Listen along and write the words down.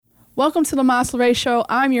Welcome to the Mas Lorraine Show.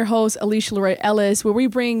 I'm your host, Alysha Ellis, where we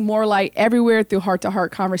bring more light everywhere through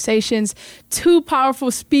heart-to-heart conversations. Two powerful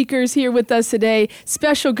speakers here with us today.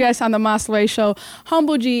 Special guests on the Mas Lorraine Show,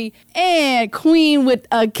 Humble G and Kween with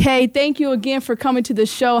a K. Thank you again for coming to the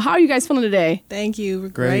show. How are you guys feeling today? Thank you.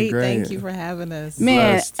 Great. Thank you for having us.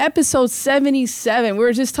 Man, Blessed. Episode 77. We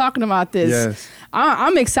were just talking about this. Yes.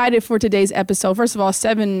 I'm excited for today's episode. First of all,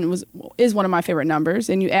 7 is one of my favorite numbers,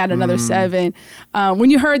 and you add another 7. When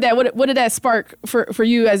you heard that, what did that spark for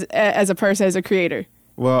you as a person, as a creator?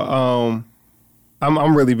 Well,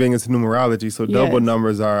 I'm really big into numerology, so double Yes.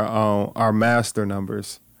 numbers are master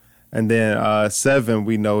numbers, and then 7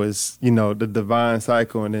 we know is the divine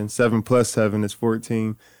cycle, and then 7 plus 7 is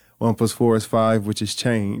 14. 1 plus 4 is 5, which is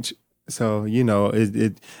change. So,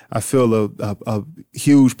 I feel a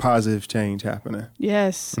huge positive change happening.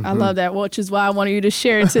 Yes, I love that, which is why I wanted you to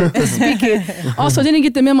share it to speak it. Also, didn't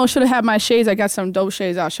get the memo, should have had my shades. I got some dope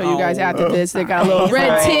shades I'll show you guys after this. They got a little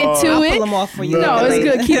red tint to I'll it. pull them off for you. No, it's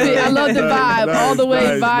good. Keep it. I love the vibe. Nice, all the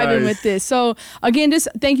way nice, vibing nice. with this. So, again,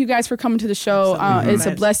 thank you guys for coming to the show. It's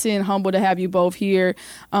a blessing, humble to have you both here.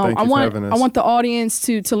 Thank you for having us. I want the audience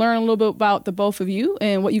to learn a little bit about the both of you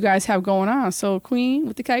and what you guys have going on. So, Kween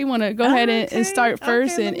with the K, you want to go ahead and start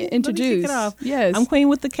first and introduce. Let me kick it off. Yes. I'm Kween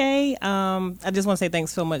with the K. I just want to say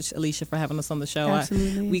thanks so much, Alysha, for having us on the show.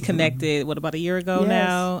 Absolutely. We connected, about a year ago Yes.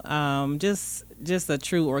 now. Just a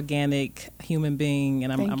true organic human being,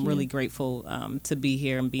 and I'm really grateful to be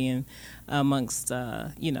here and being amongst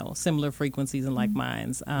similar frequencies and like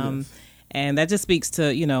minds. Yes. And that just speaks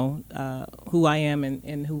to, who I am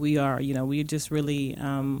and who we are. We're just really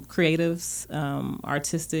creatives,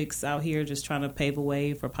 artistics out here just trying to pave a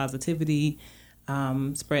way for positivity,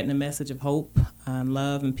 spreading a message of hope and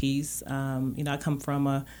love and peace. I come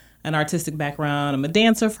from an artistic background. I'm a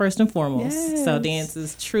dancer first and foremost. Yes. So dance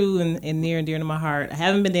is true and near and dear to my heart. I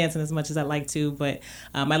haven't been dancing as much as I'd like to, but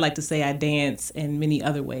I like to say I dance in many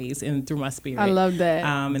other ways and through my spirit. I love that.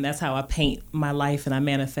 And that's how I paint my life and I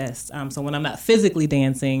manifest. So when I'm not physically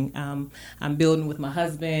dancing, I'm building with my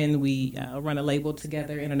husband. We run a label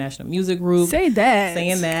together, International Music Group. Saying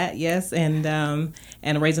that, yes.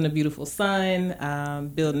 And raising a beautiful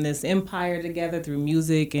son, building this empire together through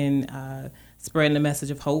music and spreading the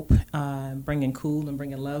message of hope, bringing cool and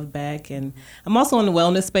bringing love back. And I'm also in the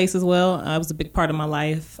wellness space as well. It was a big part of my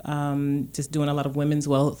life, just doing a lot of women's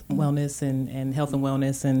wellness and health and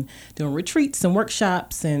wellness and doing retreats and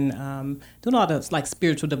workshops and doing a lot of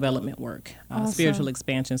spiritual development work, spiritual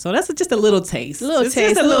expansion. So that's just a little taste. Just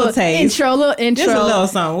a little taste. Intro. Just a little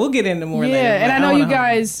song. We'll get into more later. Yeah, and I know you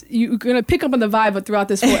guys, you're going to pick up on the vibe throughout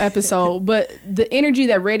this whole episode, but the energy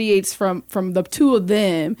that radiates from the two of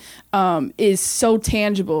them is so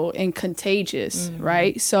tangible and contagious,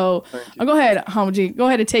 right? So go ahead, Humble G. Go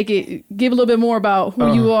ahead and take it. Give a little bit more about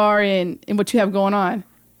who you are and what you have going on.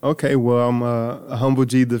 Okay, well, I'm Humble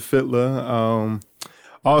G the Fiddla,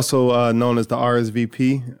 also known as the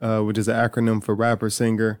RSVP, which is an acronym for rapper,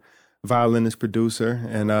 singer, violinist, producer,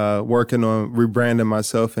 and working on rebranding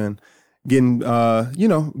myself and getting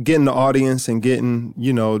the audience and getting,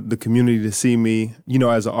 the community to see me,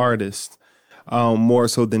 as an artist, more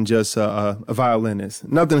so than just a violinist.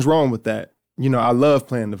 Nothing's wrong with that. I love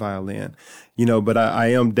playing the violin, but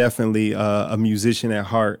I am definitely a musician at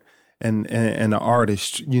heart and an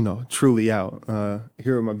artist, truly out.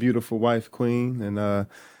 Here with my beautiful wife, Kween, and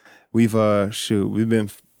we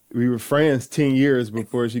were friends 10 years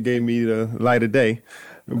before she gave me the light of day.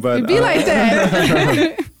 But It'd be like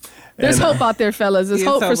that. There's hope out there, fellas. There's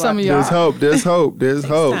hope for some of y'all. There's hope.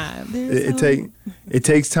 Time. It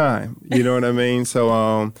takes time. You know what I mean?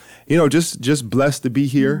 So, just blessed to be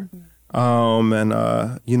here. And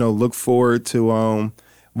look forward to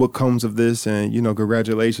what comes of this. And,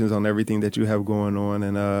 congratulations on everything that you have going on.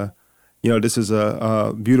 And, this is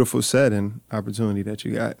a beautiful set and opportunity that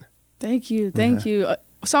you got. Thank you.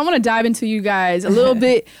 So I want to dive into you guys a little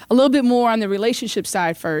bit more on the relationship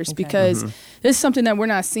side first, because this is something that we're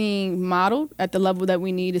not seeing modeled at the level that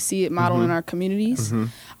we need to see it modeled in our communities.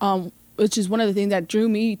 Which is one of the things that drew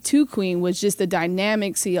me to Kween, was just the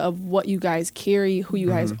dynamics of what you guys carry, who you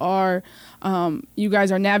guys are. You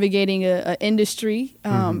guys are navigating an industry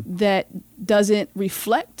that doesn't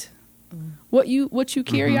reflect what you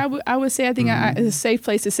carry. I would say, I think it's a safe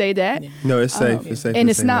place to say that. No, it's safe. It's safe. And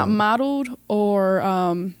it's not modeled or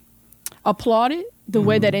applauded the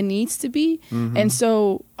way that it needs to be. And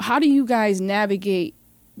so how do you guys navigate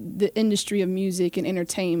the industry of music and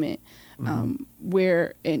entertainment,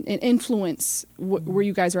 where and influence where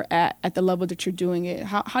you guys are at the level that you're doing it?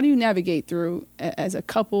 How do you navigate through as a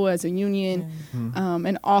couple, as a union,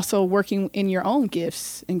 and also working in your own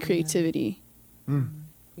gifts and creativity?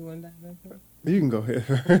 You want to dive into it? You can go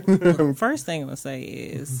ahead. First thing I'm going to say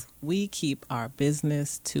is we keep our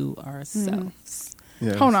business to ourselves.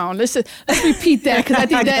 Yes. Hold on. Let's repeat that because I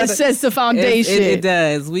think that sets the foundation. It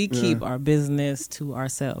does. We keep our business to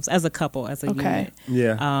ourselves as a couple, as a unit.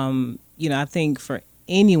 Yeah. I think for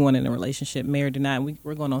anyone in a relationship, married or not,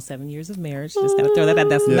 we're going on 7 years of marriage. Just got to throw that out.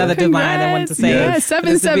 That's another divine I wanted to say. Yeah,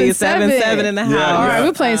 777 in the house. All right,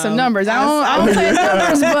 we're playing some numbers. I don't play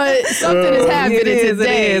numbers, but something is happening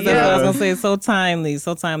today. It is. I was going to say it's so timely,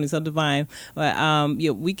 so divine. But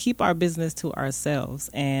we keep our business to ourselves.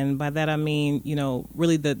 And by that I mean,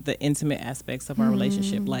 really the intimate aspects of our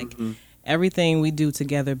relationship. Like everything we do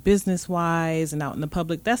together, business-wise and out in the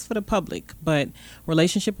public, that's for the public. But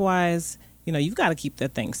relationship-wise, you've got to keep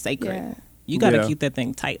that thing sacred. Yeah. You got to keep that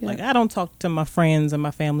thing tight. Yeah. Like, I don't talk to my friends and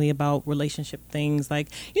my family about relationship things, like,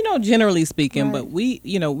 generally speaking, but we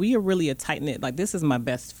are really a tight knit. Like, this is my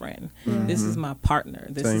best friend. Mm-hmm. This is my partner.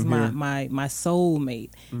 This is my soulmate.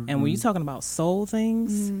 Mm-hmm. And when you're talking about soul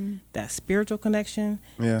things, that spiritual connection,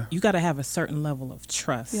 you got to have a certain level of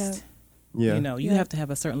trust. Yeah. Yeah. You have to have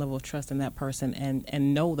a certain level of trust in that person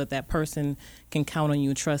and know that person can count on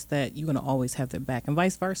you and trust that you're going to always have their back and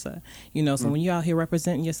vice versa. So when you're out here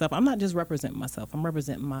representing yourself, I'm not just representing myself. I'm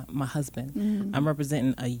representing my husband. Mm-hmm. I'm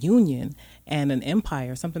representing a union and an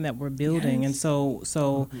empire, something that we're building. Yes. And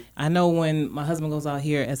so I know when my husband goes out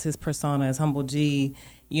here as his persona, as Humble G,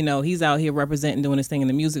 he's out here representing, doing his thing in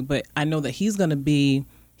the music, but I know that he's going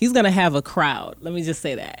to have a crowd. Let me just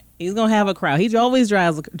say that. He's going to have a crowd. He always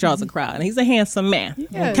draws a crowd. And he's a handsome man.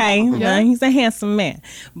 Yes. Okay? Yeah. He's a handsome man.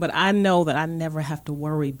 But I know that I never have to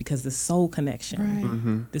worry because the soul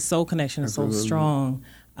connection, the soul connection is so strong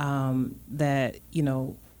that,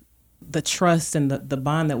 the trust and the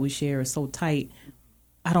bond that we share is so tight.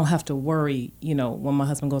 I don't have to worry, when my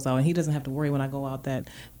husband goes out. And he doesn't have to worry when I go out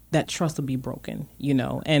that trust will be broken,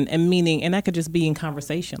 and meaning, and that could just be in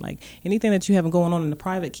conversation. Like anything that you have going on in the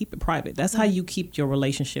private, keep it private. That's how you keep your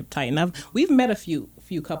relationship tight. And we've met a few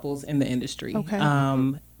couples in the industry,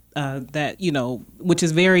 that, which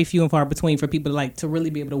is very few and far between for people to really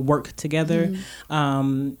be able to work together,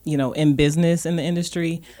 in business in the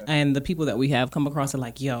industry. And the people that we have come across are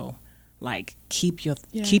like, yo, like keep your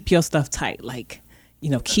stuff tight. Like,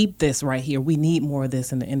 keep this right here. We need more of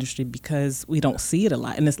this in the industry because we don't see it a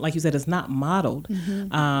lot. And it's like you said, it's not modeled.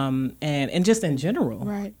 Mm-hmm. And just in general.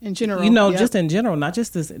 Right. In general. Just in general, not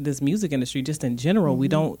just this music industry, just in general, we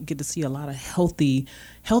don't get to see a lot of healthy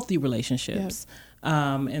relationships. Yep.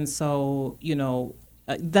 And so,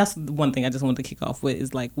 that's one thing I just wanted to kick off with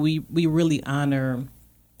is like, we really honor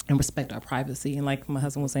and respect our privacy. And like my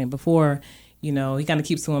husband was saying before, he kind of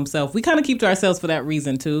keeps to himself. We kind of keep to ourselves for that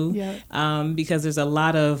reason too, because there's a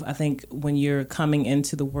lot of, I think, when you're coming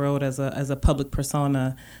into the world as a public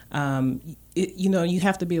persona, you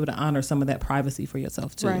have to be able to honor some of that privacy for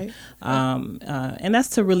yourself too, right. And that's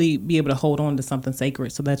to really be able to hold on to something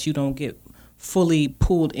sacred so that you don't get fully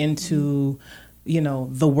pulled into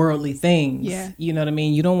the worldly things. Yeah. You know what I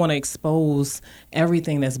mean? You don't want to expose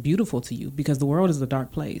everything that's beautiful to you because the world is a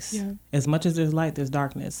dark place. Yeah. As much as there's light, there's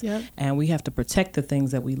darkness. Yep. And we have to protect the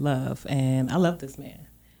things that we love. And I love this man.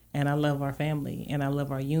 And I love our family. And I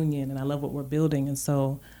love our union. And I love what we're building. And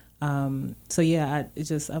so, I would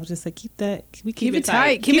just say keep it tight. Keep it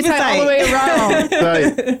tight all the way around.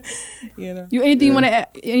 You anything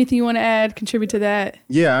you want to add, contribute to that?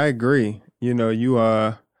 Yeah, I agree.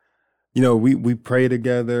 We pray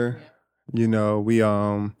together, we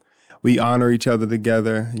honor each other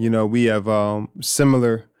together. We have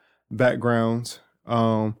similar backgrounds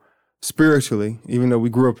spiritually, even though we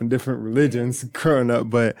grew up in different religions growing up,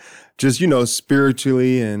 but just,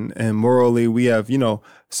 spiritually and morally, we have,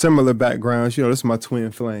 similar backgrounds. This is my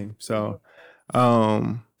twin flame. So,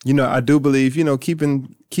 I do believe,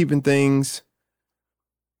 keeping things,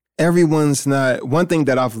 everyone's not, one thing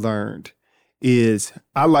that I've learned is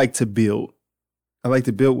I like to build. I like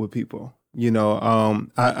to build with people.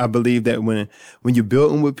 I believe that when you're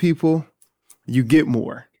building with people, you get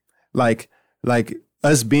more. Like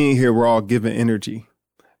us being here, we're all giving energy,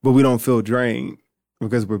 but we don't feel drained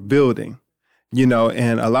because we're building.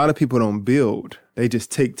 And a lot of people don't build. They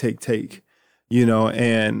just take.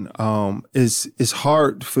 And it's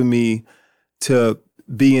hard for me to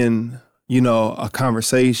be in, a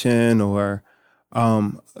conversation or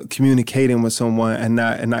communicating with someone and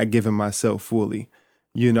not giving myself fully,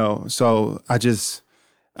 so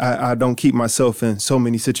I don't keep myself in so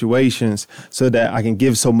many situations so that I can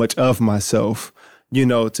give so much of myself,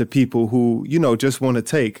 to people who, just want to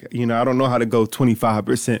take, I don't know how to go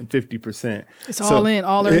 25%, 50%. It's all in,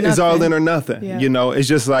 all or nothing. It's all in or nothing. Yeah. It's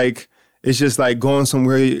just like, It's just like going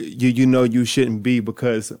somewhere you know you shouldn't be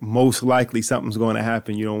because most likely something's going to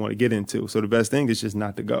happen you don't want to get into. So the best thing is just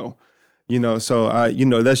not to go. So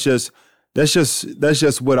that's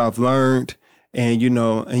just what I've learned. And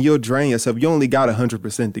and you'll drain yourself. You only got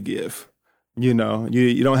 100% to give. You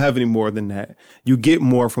don't have any more than that. You get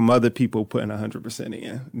more from other people putting 100%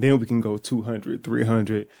 in. Then we can go 200,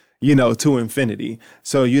 300, to infinity.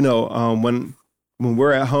 So when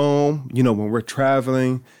we're at home, when we're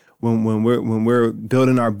traveling, when we're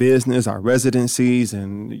building our business, our residencies,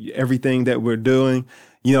 and everything that we're doing,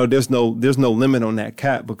 there's no limit on that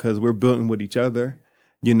cap because we're building with each other.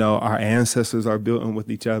 Our ancestors are building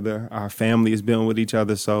with each other. Our family is building with each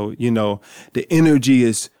other. So the energy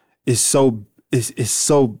is so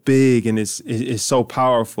big and it's so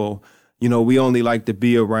powerful. We only like to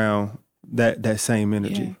be around that same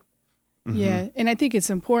energy. Yeah. Mm-hmm. Yeah. And I think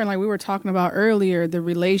it's important, like we were talking about earlier, the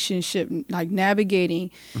relationship, like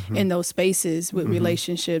navigating in those spaces with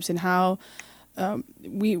relationships and how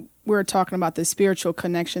we're talking about the spiritual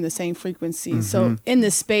connection, the same frequency. So in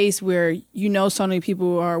this space where, so many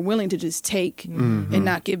people are willing to just take and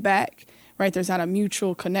not give back, right? There's not a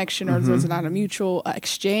mutual connection or there's not a mutual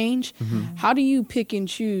exchange. How do you pick and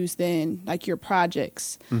choose then, like your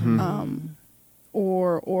projects?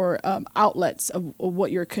 Or outlets of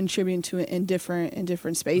what you're contributing to in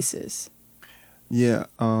different spaces? Yeah,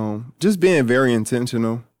 just being very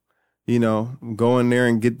intentional. Go in there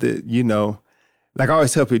and get like I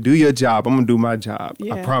always tell people, do your job. I'm gonna do my job.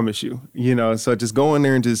 Yeah. I promise you. So just go in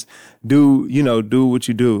there and just do what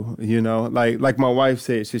you do. Like my wife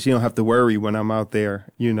said, she don't have to worry when I'm out there.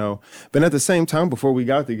 But at the same time, before we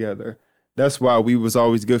got together, that's why we was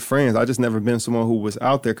always good friends. I just never been someone who was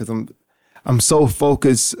out there because I'm so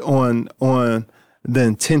focused on the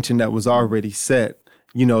intention that was already set,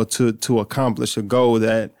 to accomplish a goal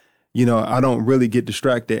that, I don't really get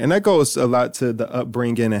distracted. And that goes a lot to the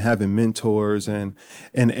upbringing and having mentors and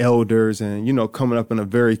elders and, coming up in a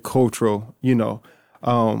very cultural,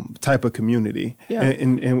 type of community. Yeah.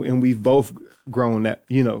 And we've both grown up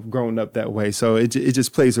that way. So it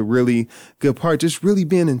just plays a really good part, just really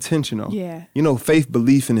being intentional. Yeah. Faith,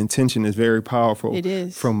 belief, and intention is very powerful. It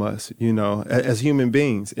is. From us, as human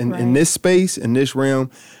beings. In this space, in this realm,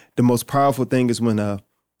 the most powerful thing is when a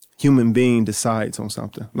human being decides on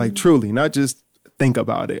something. Like truly, not just think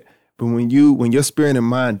about it, but when your spirit and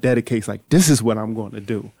mind dedicates, like, this is what I'm going to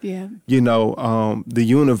do. Yeah. The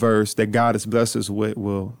universe that God has blessed us with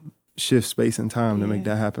will shift space and time to make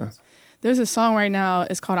that happen. There's a song right now.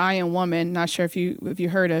 It's called "I Am Woman." Not sure if you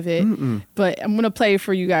heard of it, but I'm gonna play it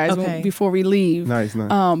for you guys before we leave. Nice.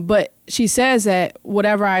 But she says that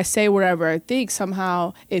whatever I say, whatever I think,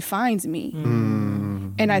 somehow it finds me.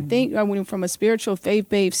 And I think from a spiritual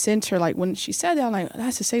faith-based center, like when she said that, I'm like,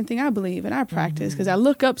 that's the same thing I believe and I practice. Because I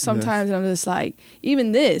look up sometimes and I'm just like,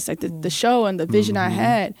 even this, like the show and the vision I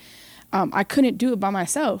had, I couldn't do it by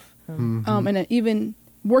myself. And even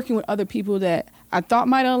working with other people that I thought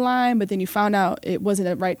might align, but then you found out it wasn't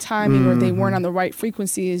the right timing or they weren't on the right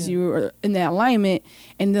frequency as you were in that alignment.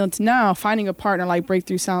 And then to now finding a partner like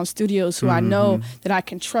Breakthrough Sound Studios who I know that I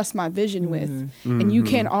can trust my vision with. And you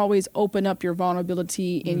can't always open up your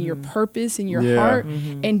vulnerability in your purpose in your heart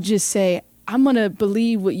and just say, I'm going to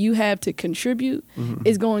believe what you have to contribute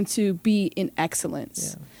is going to be in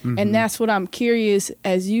excellence. Yeah. And that's what I'm curious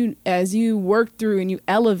as you work through and you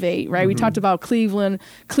elevate, right? We talked about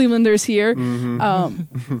Clevelanders here,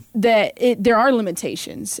 that there are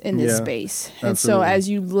limitations in this space. Absolutely. And so as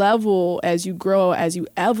you level, as you grow, as you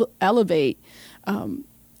elevate,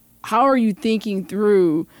 how are you thinking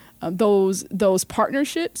through those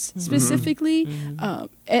partnerships specifically,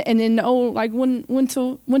 and then know like when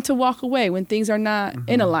to walk away when things are not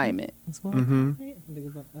in alignment. That's why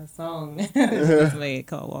a song is made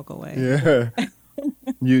called "Walk Away." Yeah.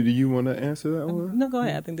 Do you want to answer that one? No, go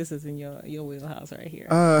ahead. I think this is in your wheelhouse right here.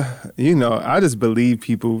 I just believe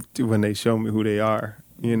people when they show me who they are.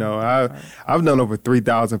 I've done over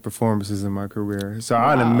 3,000 performances in my career, so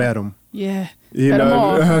I done met them. Yeah.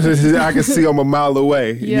 I can see them a mile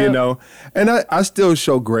away, and I still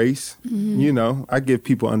show grace. I give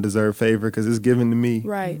people undeserved favor because it's given to me,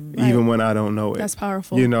 right? Even when I don't know it. That's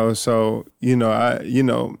powerful. So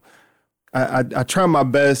I try my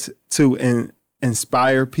best to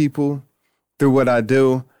inspire people through what I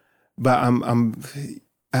do, but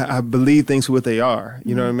I believe things for what they are.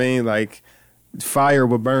 You know what I mean? Like fire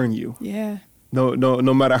will burn you. Yeah.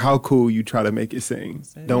 No matter how cool you try to make it seem,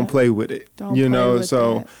 don't play with it. Don't play with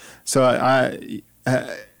so I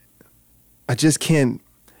just can't.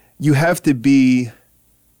 You have to be.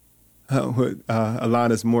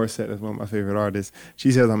 Alanis Morissette is one of my favorite artists.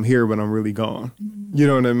 She says, I'm here, but I'm really gone. You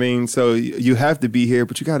know what I mean? So you have to be here,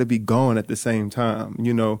 but you got to be gone at the same time.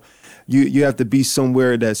 You know, you have to be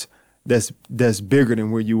somewhere that's bigger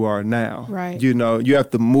than where you are now. Right. You know, you have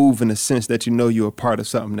to move in the sense that you know you're a part of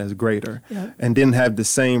something that's greater. Yep. And then have the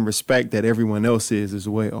same respect that everyone else is as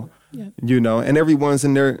well. Yep. You know, and everyone's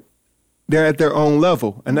they're at their own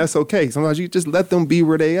level, and that's okay. Sometimes you just let them be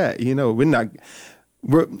where they at. You know,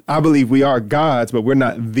 I believe we are gods, but we're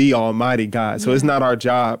not the almighty God. So it's not our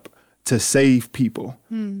job to save people.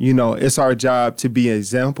 You know, it's our job to be an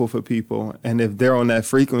example for people. And if they're on that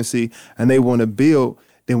frequency and they want to build,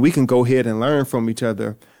 then we can go ahead and learn from each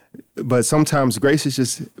other. But sometimes grace is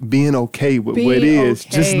just being okay with what it is.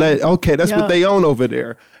 Okay. Just that's what they own over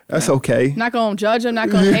there. That's okay. Not going to judge them, not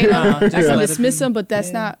going to hate them, not going to dismiss them, but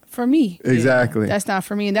that's not for me. Exactly. That's not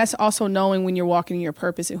for me. And that's also knowing when you're walking in your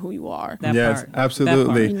purpose and who you are. Yes,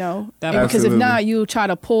 absolutely. You know, because if not, you try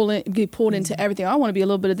to get pulled into everything. I want to be a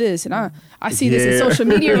little bit of this. And I see this in social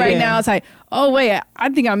media right now. It's like, oh, wait, I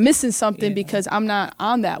think I'm missing something because I'm not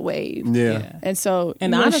on that wave. Yeah. And so,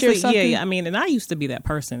 and honestly, I mean, and I used to be that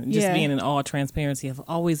person, just being in all transparency. I've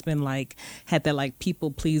always been like, had that like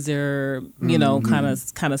people pleaser, you know, kind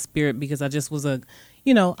of spirit, because I just was I'm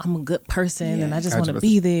a good person and I just want to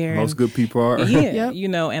be there. Most good people are. Yeah, you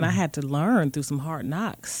know, and I had to learn through some hard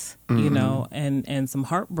knocks, you know, and some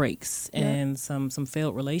heartbreaks and some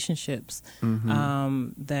failed relationships,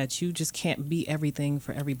 that you just can't be everything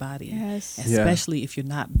for everybody. Yes. Especially if you're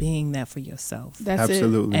not being that for yourself. That's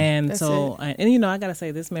absolutely. And so, and you know, I got to say,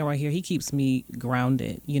 this man right here, he keeps me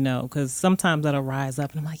grounded, you know, because sometimes that'll rise up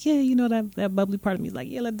and I'm like, yeah, you know, that bubbly part of me is like,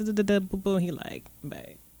 yeah, boom. He like,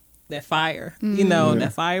 babe. That fire, you know,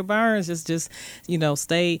 that fire burns. It's just, you know,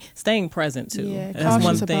 staying present too. Yeah, that's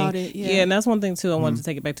one thing. about it, and that's one thing too. I wanted to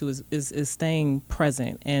take it back to is staying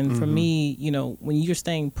present. And for me, you know, when you're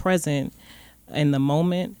staying present in the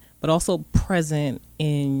moment, but also present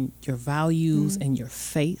in your values and your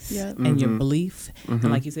faith and your belief,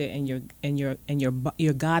 and like you said, and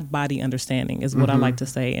your God body understanding is what I like to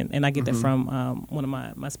say, and I get that from one of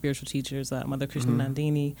my spiritual teachers, Mother Krishna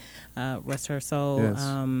Nandini, rest her soul.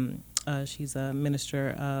 Yes. She's a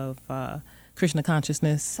minister of Krishna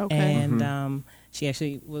consciousness, and she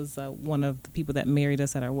actually was one of the people that married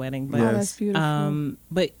us at our wedding. But, that's beautiful.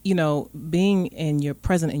 But you know, being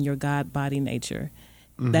present in your God body nature.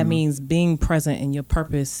 That means being present in your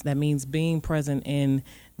purpose. That means being present in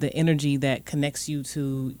the energy that connects you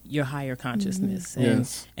to your higher consciousness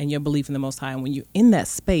and your belief in the Most High. And when you're in that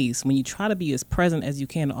space, when you try to be as present as you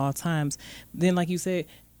can at all times, then like you said,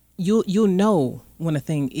 you'll know when a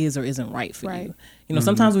thing is or isn't right for you. You know,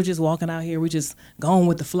 sometimes we're just walking out here, we're just going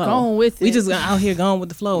with the flow. Going with it. We just out here going with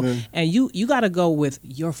the flow. And you got to go with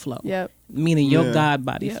your flow. Meaning your God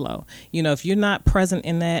body flow. You know, if you're not present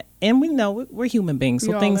in that, and we know we're human beings,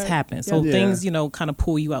 so things happen. So things, you know, kind of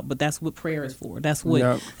pull you out. But that's what prayer is for. That's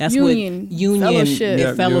what union, fellowship,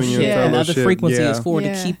 and other frequency is for,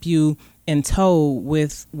 to keep you in tow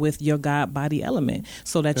with your God body element,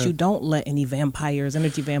 so that you don't let any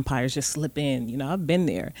energy vampires just slip in. You know, I've been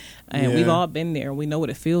there, and we've all been there. We know what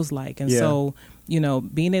it feels like, and so, you know,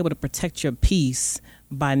 being able to protect your peace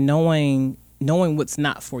by knowing what's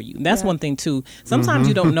not for you. That's one thing too. Sometimes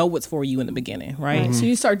you don't know what's for you in the beginning, right? So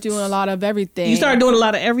you start doing a lot of everything.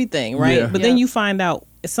 Right? But then you find out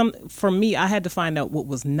for me, I had to find out what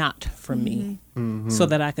was not for me, so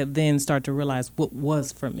that I could then start to realize what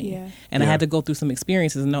was for me. And I had to go through some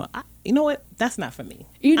experiences and know, you know what, that's not for me.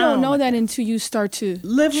 You don't know that until you start to try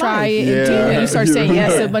life. it and do it. You start saying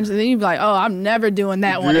yes to a bunch of things. You be like, oh, I'm never doing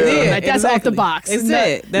that one again. Like, that's off the box. It's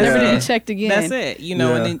it. Never to be checked again. That's it. You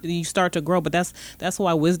know, and then you start to grow. But that's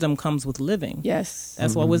why wisdom comes with living. Yes.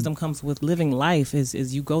 That's why wisdom comes with living life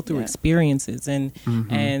is you go through experiences and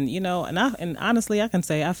you know, and honestly, I can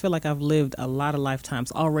say I feel like I've lived a lot of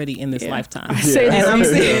lifetimes already in this lifetime. I say that. I'm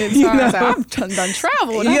saying, you know, I've done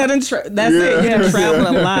traveled. That's it. You travel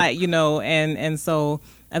a lot, you know, and so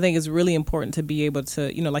I think it's really important to be able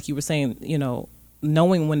to, you know, like you were saying, you know,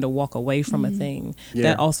 knowing when to walk away from a thing.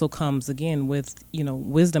 That also comes again with, you know,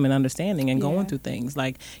 wisdom and understanding and going through things.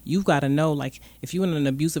 Like, you've got to know, like, if you're in an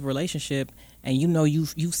abusive relationship and you know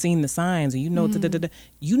you've seen the signs and you know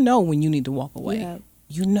you know when you need to walk away.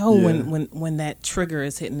 You know when that trigger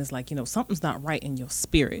is hitting, it's like, you know, something's not right in your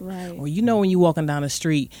spirit. Or you know when you're walking down the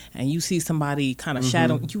street and you see somebody kind of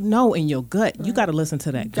shadowing, you know in your gut, you got to listen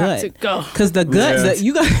to that gut. Got to go. Because the gut,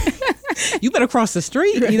 you got You better cross the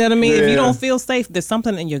street. You know what I mean? If you don't feel safe, there's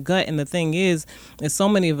something in your gut. And the thing is so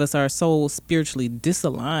many of us are so spiritually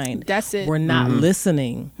disaligned. That's it. We're not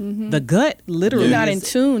listening. The gut literally you're not in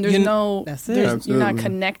tune. There's no. That's it. You're not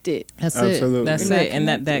connected. That's Absolutely. it. That's You're it.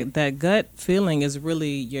 And that gut feeling is really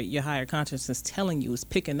your higher consciousness telling you, is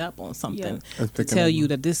picking up on something to tell you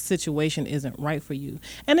that this situation isn't right for you.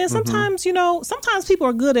 And then sometimes, sometimes people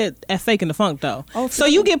are good at faking the funk though. Oh, so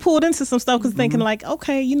you get pulled into some stuff because thinking like,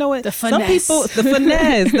 okay, you know what? The finesse. Some people,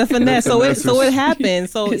 the finesse. So it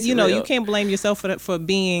happens. So you can't blame yourself for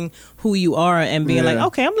being who you are and being like,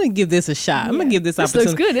 okay, I'm gonna give this a shot. I'm gonna give this opportunity.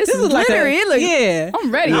 Looks good. This is like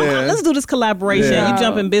I'm ready. Let's do this collaboration. You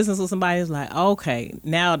jump in business with somebody who's like, okay,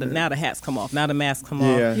 now the hats come off, now the masks come off,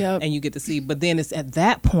 and you get to see. But then it's at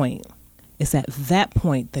that point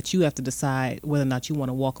that you have to decide whether or not you want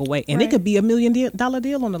to walk away, and it could be $1 million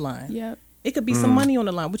deal on the line. Yep. It could be some money on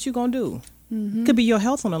the line. What you gonna do? It could be your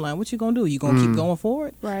health on the line. What you gonna do? You gonna keep going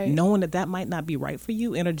forward, right? Knowing that might not be right for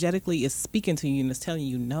you energetically is speaking to you and it's telling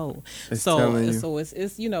you no. It's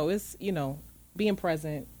being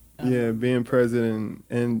present. Being present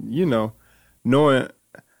and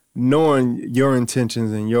knowing your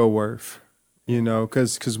intentions and your worth.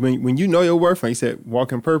 Because when you know your worth, like you said,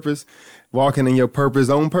 walking in your purpose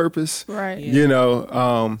on purpose. Right.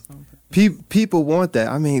 Yeah. People want that.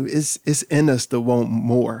 I mean, it's in us to want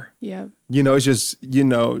more. Yeah. It's just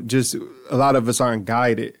a lot of us aren't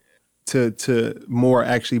guided to more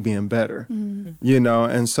actually being better.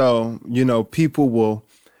 And so, people will,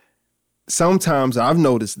 sometimes I've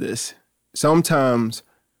noticed this, sometimes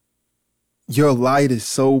your light is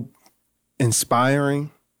so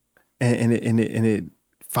inspiring and it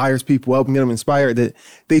fires people up and get them inspired that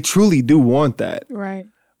they truly do want that. Right.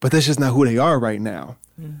 But that's just not who they are right now.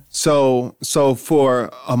 So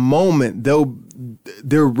for a moment,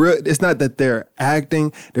 it's not that they're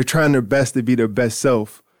acting, they're trying their best to be their best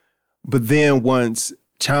self. But then once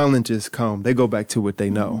challenges come, they go back to what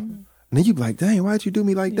they know. And then you be like, dang, why'd you do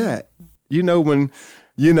me like that? When,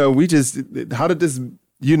 we just, how did this,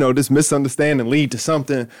 this misunderstanding lead to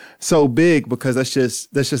something so big? Because that's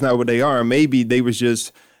just not what they are. Maybe they was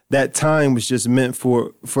just, that time was just meant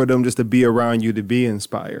for them just to be around you, to be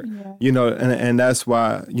inspired, and that's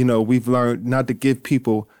why, we've learned not to give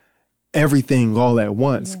people everything all at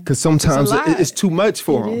once, because sometimes it's too much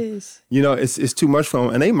for them. It's too much for them,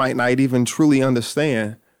 and they might not even truly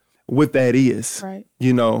understand what that is, right?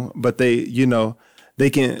 But they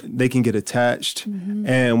can get attached,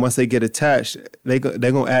 and once they get attached, they're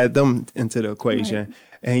gonna add them into the equation, right.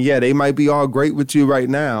 And they might be all great with you right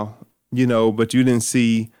now, but you didn't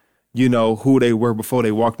see who they were before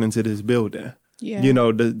they walked into this building. Yeah.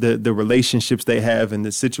 The relationships they have and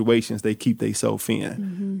the situations they keep themselves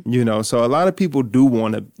in. So a lot of people do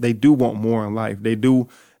want more in life. They do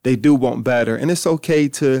want better. And it's okay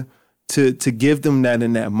to give them that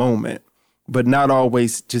in that moment, but not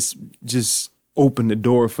always just open the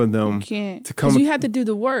door for them to come. Because you have to do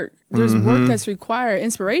the work. There's work that's required.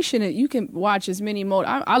 Inspiration, you can watch as many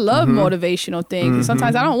I love motivational things.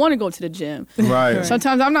 Sometimes I don't want to go to the gym. Right.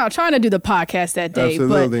 Sometimes I'm not trying to do the podcast that day.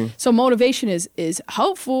 Absolutely. But so motivation is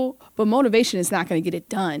helpful, but motivation is not going to get it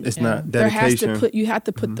done. It's not dedication. You have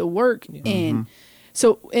to put the work in.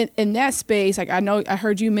 So in that space, like I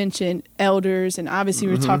heard you mention elders, and obviously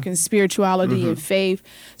we're talking spirituality and faith.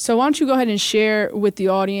 So why don't you go ahead and share with the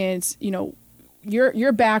audience,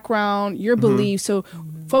 your background, your beliefs, so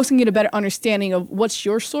folks can get a better understanding of what's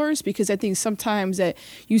your source, because I think sometimes that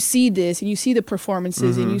you see this and you see the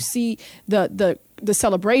performances and you see the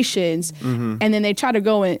celebrations, and then they try to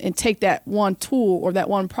go and take that one tool or that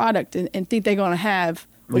one product and think they're going to have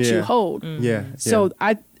what you hold. So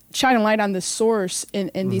I shine a light on the source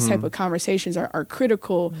in these type of conversations are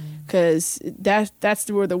critical, because that's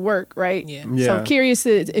where the work, right? So I'm curious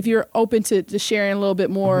if you're open to sharing a little bit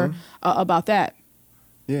more about that.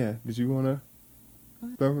 Yeah. Did you want to?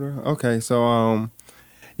 Okay. So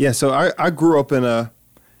so I grew up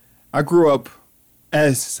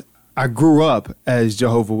as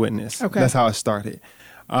Jehovah's Witness. Okay. That's how I started.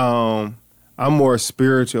 I'm more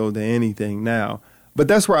spiritual than anything now. But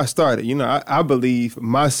that's where I started. I believe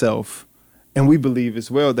myself, and we believe as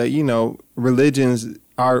well that, religions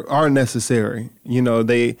are necessary.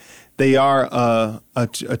 They are a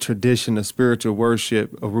tradition, a spiritual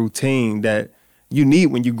worship, a routine that you need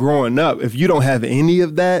when you're growing up. If you don't have any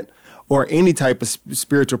of that or any type of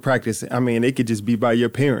spiritual practice, I mean, it could just be by your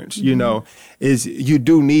parents, you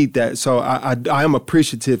do need that. So I am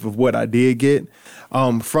appreciative of what I did get.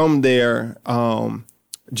 From there,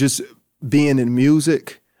 just being in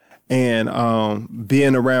music and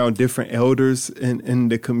being around different elders in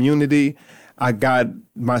the community,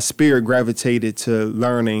 my spirit gravitated to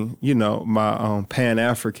learning, my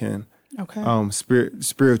Pan-African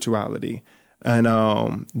spirituality.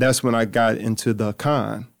 And that's when I got into the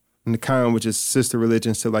Kween. And the Kween, which is sister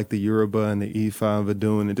religions to like the Yoruba and the Ifa and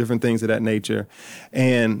Vodun and different things of that nature.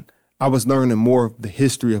 And I was learning more of the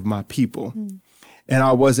history of my people. And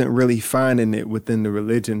I wasn't really finding it within the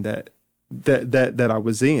religion that I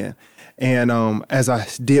was in. And as I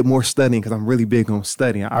did more studying, because I'm really big on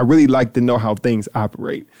studying, I really like to know how things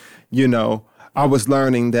operate. I was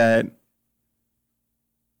learning that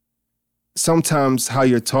sometimes how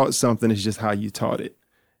you're taught something is just how you taught it.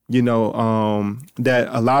 That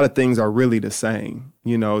a lot of things are really the same.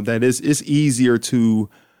 That it's easier to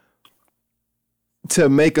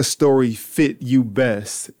make a story fit you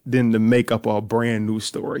best than to make up a brand new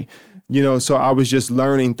story. So I was just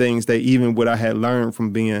learning things that even what I had learned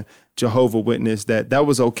from being Jehovah's Witness, that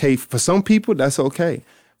was okay. For some people, that's okay.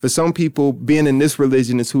 For some people, being in this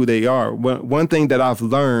religion is who they are. One thing that I've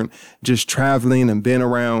learned just traveling and being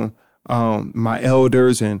around my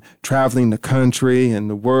elders and traveling the country and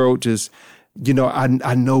the world, just,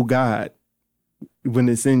 I know God when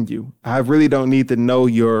it's in you. I really don't need to know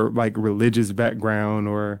your like religious background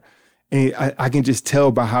and I can just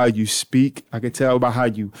tell by how you speak. I can tell by how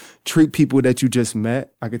you treat people that you just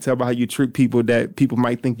met. I can tell by how you treat people that people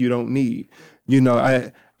might think you don't need.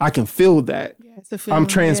 I can feel that. Yeah, I'm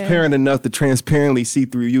transparent enough to transparently see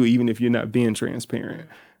through you, even if you're not being transparent.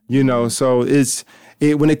 So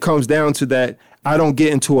when it comes down to that, I don't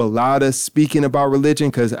get into a lot of speaking about religion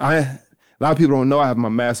because a lot of people don't know I have my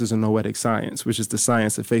master's in noetic science, which is the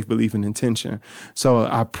science of faith, belief, and intention. So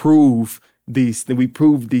we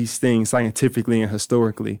prove these things scientifically and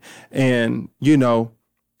historically. And,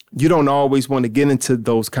 you don't always want to get into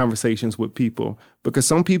those conversations with people because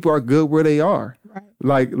some people are good where they are.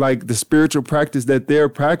 Right. Like the spiritual practice that they're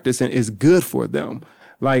practicing is good for them.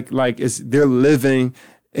 Like they're living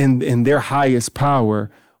in their highest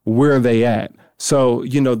power where they at. So,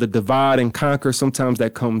 the divide and conquer, sometimes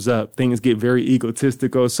that comes up. Things get very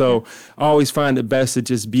egotistical. So I always find it best to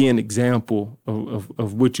just be an example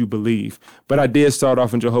of what you believe. But I did start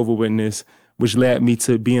off in Jehovah's Witness, which led me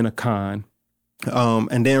to being a Kween.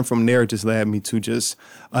 And then from there, it just led me to just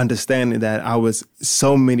understanding that I was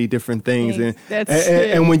so many different things.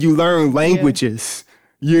 And when you learn languages,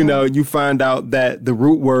 you find out that the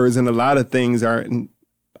root words and a lot of things are in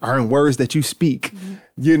words that you speak.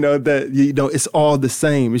 It's all the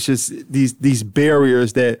same. It's just these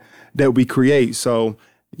barriers that we create. So,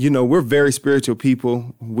 we're very spiritual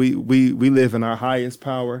people. We live in our highest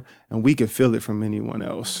power and we can feel it from anyone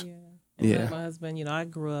else. Yeah. Like my husband, I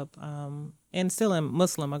grew up and still am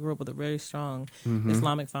Muslim. I grew up with a very strong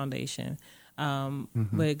Islamic foundation.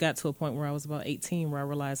 But it got to a point where I was about 18 where I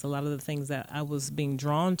realized a lot of the things that I was being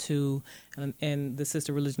drawn to and the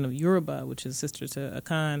sister religion of Yoruba, which is sister to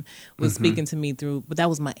Akan, was speaking to me through, but that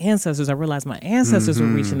was my ancestors. I realized my ancestors were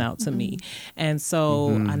reaching out to me. And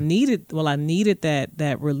so I needed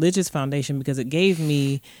that religious foundation because it gave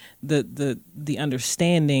me the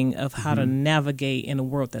understanding of how to navigate in a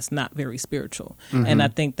world that's not very spiritual. And I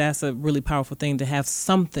think that's a really powerful thing to have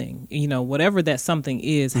something, whatever that something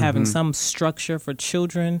is, having some structure for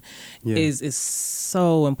children is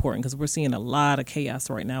so important because we're seeing a lot of chaos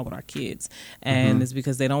right now with our kids. And it's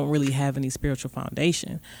because they don't really have any spiritual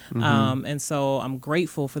foundation. And so I'm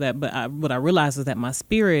grateful for that. But what I realized is that my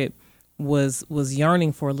spirit was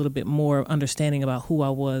yearning for a little bit more understanding about who I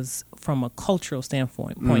was from a cultural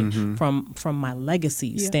standpoint, from my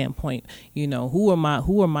legacy standpoint. Who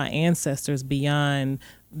are my ancestors beyond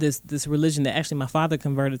this religion that actually my father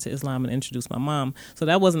converted to Islam and introduced my mom. So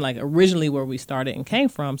that wasn't like originally where we started and came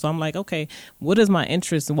from. So I'm like, okay, what is my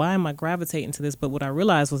interest and why am I gravitating to this? But what I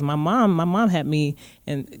realized was my mom had me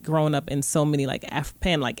and growing up in so many like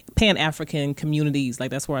Pan-African communities.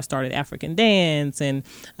 Like that's where I started African dance. And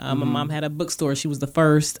my mom had a bookstore. She was the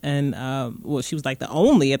first and she was like the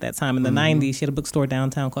only at that time in the 90s. She had a bookstore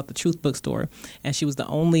downtown called the Truth Bookstore. And she was the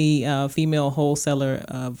only female wholesaler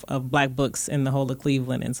of black books in the whole of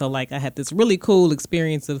Cleveland. And so like I had this really cool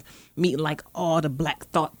experience of meeting like all the black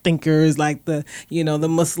thought thinkers, like the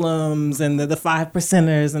Muslims and the 5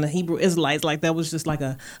 percenters and the Hebrew Israelites. Like that was just like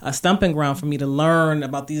a stumping ground for me to learn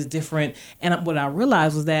about these different. And what I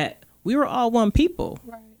realized was that we were all one people,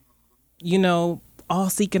 right? All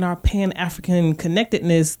seeking our Pan-African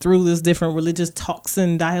connectedness through this different religious talks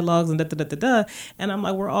and dialogues and da-da-da-da-da. And I'm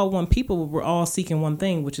like, we're all one people, but we're all seeking one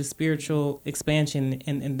thing, which is spiritual expansion,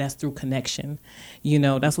 and that's through connection.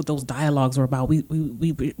 That's what those dialogues were about.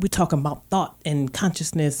 We're talking about thought and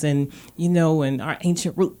consciousness and, and our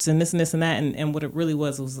ancient roots and this and that. And what it really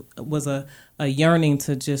was a yearning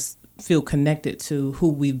to just feel connected to who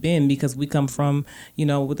we've been, because we come from,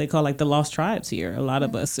 what they call like the lost tribes here. A lot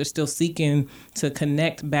of us are still seeking to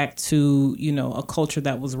connect back to, a culture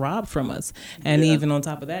that was robbed from us. And even on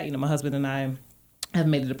top of that, my husband and I have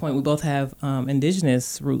made it a point. We both have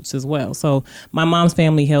indigenous roots as well. So my mom's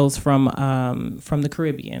family hails from the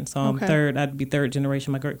Caribbean. So I'd be third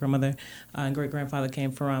generation. My great grandmother and great grandfather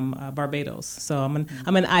came from Barbados. So I'm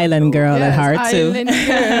an island girl at heart too.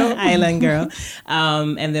 Island girl.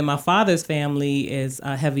 And then my father's family is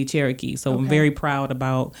heavy Cherokee. So I'm very proud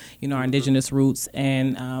about our indigenous roots,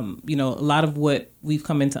 and a lot of what we've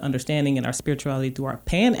come into understanding in our spirituality through our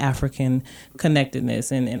Pan-African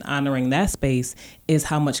connectedness and honoring that space is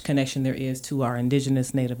how much connection there is to our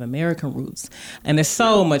indigenous Native American roots. And there's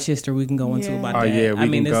so much history we can go into about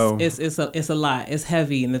that. It's a lot. It's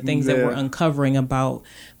heavy, and the things that we're uncovering about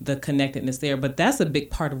the connectedness there. But that's a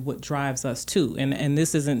big part of what drives us too. And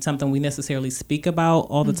this isn't something we necessarily speak about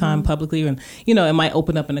all the time publicly. And, it might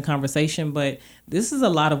open up in a conversation, but this is a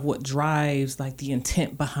lot of what drives like the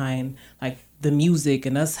intent behind like the music,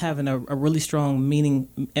 and us having a really strong meaning,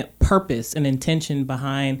 purpose, and intention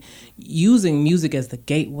behind using music as the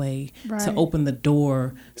gateway to open the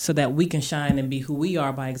door so that we can shine and be who we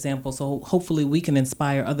are by example. So hopefully we can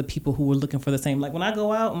inspire other people who are looking for the same. Like when I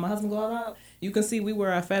go out and my husband goes out, you can see we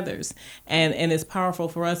wear our feathers, and it's powerful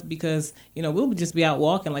for us because we'll just be out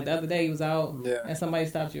walking. Like the other day, he was out and somebody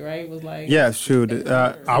stopped you, right? It was like, yeah, shoot.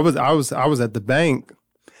 I was at the bank.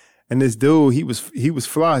 And this dude, he was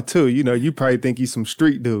fly too. You probably think he's some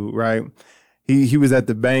street dude, right? He was at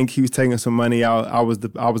the bank. He was taking some money out. I was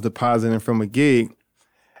depositing from a gig.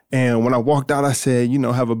 And when I walked out, I said,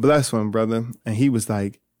 have a blessed one, brother. And he was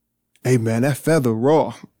like, hey, man, that feather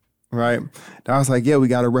raw, right? And I was like, yeah, we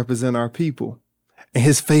got to represent our people. And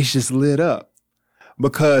his face just lit up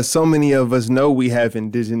because so many of us know we have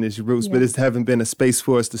indigenous roots, but it haven't been a space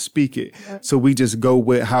for us to speak it. Yeah. So we just go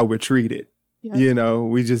with how we're treated. Yeah.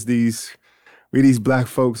 We just these black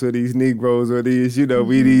folks or these Negroes or these,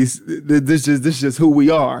 this is just who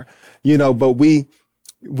we are, but we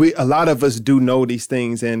a lot of us do know these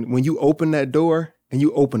things. And when you open that door and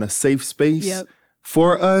you open a safe space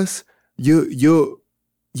for us, you'll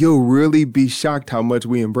really be shocked how much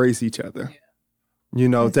we embrace each other.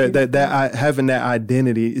 That having that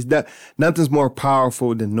identity is that nothing's more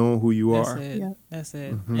powerful than knowing who you are. That's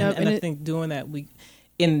it. Mm-hmm. And I think doing that, we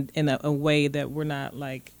in a way that we're not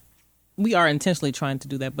like, we are intentionally trying to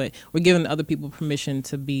do that, but we're giving other people permission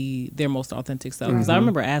to be their most authentic self. Because I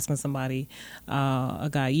remember asking somebody, a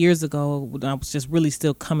guy years ago, when I was just really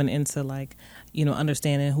still coming into like,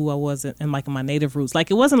 understanding who I was and like my native roots. Like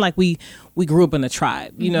it wasn't like we grew up in a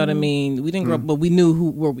tribe, you know what I mean? We didn't grow up, but we knew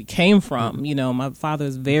where we came from. My father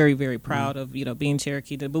is very, very proud of, being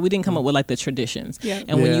Cherokee, but we didn't come up with like the traditions. Yeah.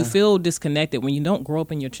 And when you feel disconnected, when you don't grow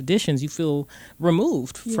up in your traditions, you feel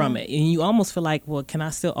removed from it. And you almost feel like, well, can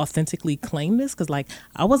I still authentically claim this? Because like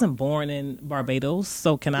I wasn't born in Barbados,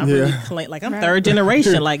 so can I really claim, like I'm third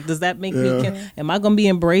generation, like does that make me, am I going to be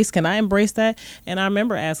embraced? Can I embrace that? And I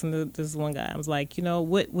remember asking this one guy, I was like,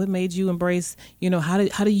 what made you embrace, how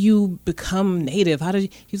do you become native? He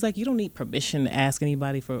was like, you don't need permission to ask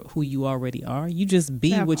anybody for who you already are. You just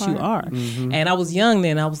be what you are. Mm-hmm. And I was young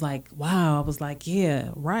then. I was like, wow. I was like,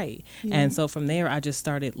 yeah, right. Yeah. And so from there, I just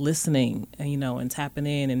started listening, and tapping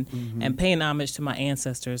in and paying homage to my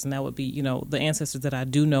ancestors. And that would be, the ancestors that I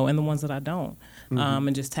do know and the ones that I don't.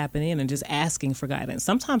 And just tapping in and just asking for guidance.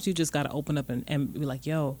 Sometimes you just got to open up and be like,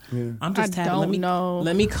 yo, I'm just tapping.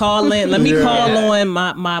 Let me call in. Let me call on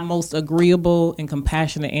my most agreeable and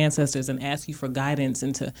compassionate ancestors and ask you for guidance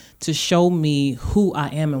and to show me who I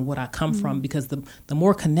am and what I come from. Because the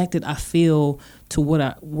more connected I feel to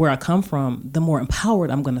where I come from, the more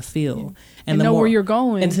empowered I'm going to feel. And the know more, where you're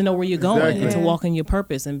going. And to know where you're going and to walk in your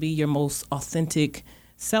purpose and be your most authentic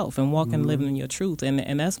self and walk and living in your truth.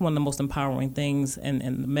 And that's one of the most empowering things. And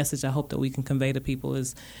the message I hope that we can convey to people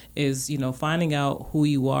is finding out who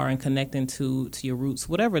you are and connecting to your roots,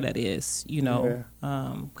 whatever that is,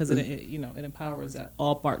 because it empowers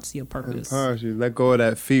all parts of your purpose. It empowers you. Let go of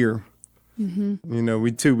that fear. Mm-hmm.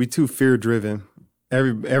 We too fear driven.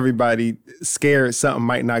 Everybody scared something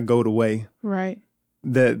might not go the way. Right.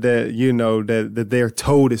 That they're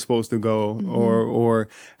told it's supposed to go or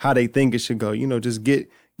how they think it should go. Just get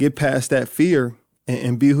past that fear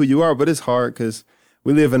and be who you are. But it's hard because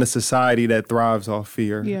we live in a society that thrives off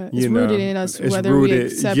fear. Yeah, it's rooted in us, whether we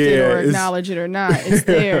accept it or acknowledge it or not. It's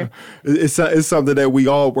there. It's something that we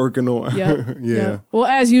all working on. Yeah. Well,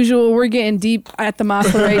 as usual, we're getting deep at the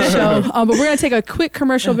Masquerade Show, but we're going to take a quick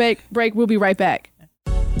commercial break. We'll be right back.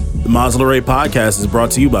 The Masla Ray Podcast is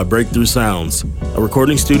brought to you by Breakthrough Sounds, a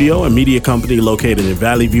recording studio and media company located in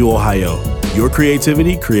Valley View, Ohio. Your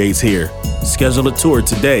creativity creates here. Schedule a tour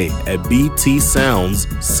today at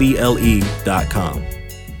btsoundscle.com.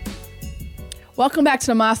 Welcome back to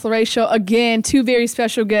the Masla Ray Show. Again, two very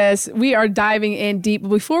special guests. We are diving in deep. But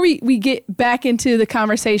before we get back into the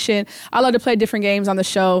conversation, I love to play different games on the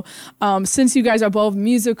show. Since you guys are both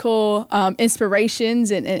musical inspirations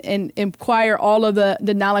and acquire all of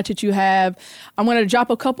the knowledge that you have, I'm going to drop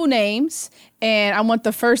a couple names, and I want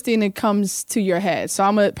the first thing that comes to your head. So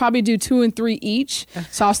I'm going to probably do 2 and 3 each.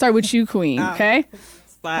 So I'll start with you, Kween, okay?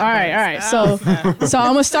 All right. So I'm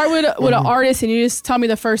gonna start with an artist, and you just tell me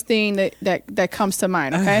the first thing that comes to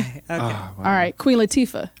mind. Okay. Okay. Wow. All right. Queen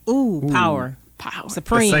Latifah. Ooh, power.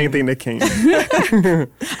 Supreme. The same thing that came.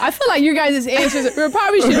 I feel like you guys' answers. We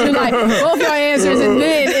probably should do like both your answers and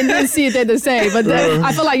then see if they're the same. But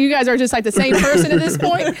I feel like you guys are just like the same person at this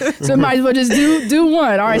point. So might as well just do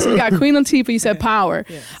one. All right. So we got Queen Latifah. You said power.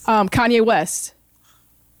 Yes. Kanye West.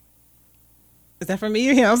 Is that for me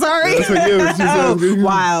or him? I'm sorry.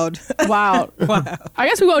 Wild. I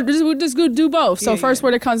guess we'll just go do both. So first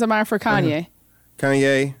word that comes to mind for Kanye.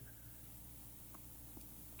 Kanye.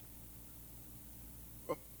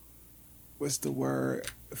 What's the word?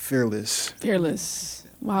 Fearless.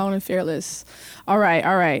 Wild and fearless. All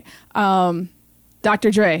right. Dr.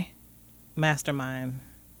 Dre. Mastermind.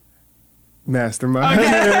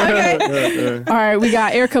 Okay. All right, we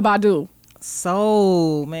got Erykah Badu.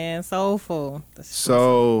 Soul, man, soulful.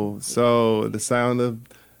 Soul, the sound of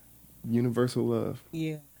universal love.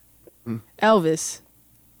 Yeah. Elvis.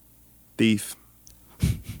 Thief.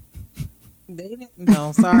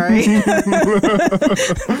 No, sorry.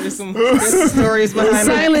 There's some stories behind it.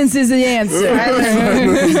 Silence is the answer.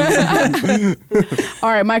 All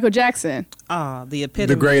right, Michael Jackson. The epitome.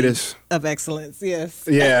 The greatest. Of excellence, yes.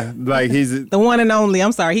 Yeah, like he's... the one and only.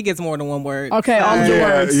 I'm sorry, he gets more than one word. Okay, all the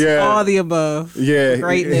words. Yeah. All the above. Yeah,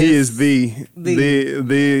 greatness. He is the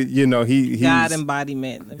you know, he's... God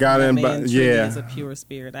embodiment. God embodiment, yeah. He's a pure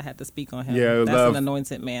spirit. I had to speak on him. Yeah, that's an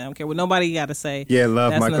anointed man. I don't care what nobody got to say. Yeah,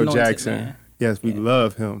 love that's Michael Jackson. Man. Yes, we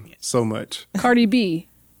love him so much. Cardi B.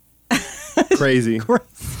 Crazy. Funny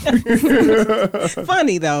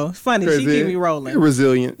though. Funny. Crazy. She keep me rolling.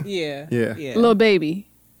 Resilient. Yeah. Lil Baby.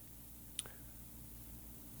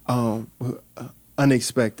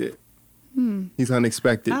 Unexpected. He's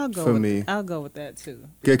unexpected for me. I'll go with that too.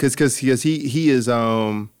 Yeah, because he is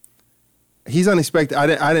he's unexpected.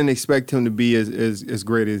 I didn't expect him to be as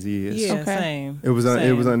great as he is. Yeah, same. It was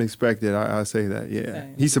unexpected. I say that. Yeah,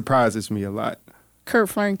 same. He surprises me a lot. Kurt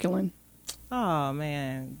Franklin. Oh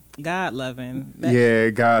man, God loving.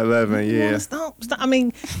 God loving. Yeah. Stop. I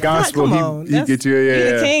mean, gospel. God, he get you. Yeah.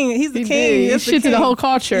 He's the king. He's the king. He shit to the whole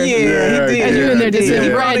culture. Yeah, he did. And you in there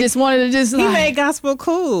just wanted to just. He made gospel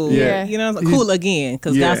cool. Yeah, you know, cool again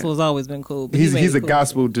because gospel has always been cool. But he's a cool.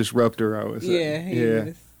 gospel disruptor. I would say. Yeah, he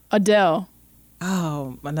is. Adele.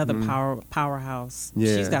 Oh, another powerhouse.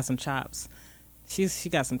 Yeah. She's got some chops. She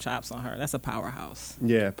got some chops on her. That's a powerhouse.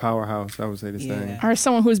 Yeah, powerhouse. I would say the same. Or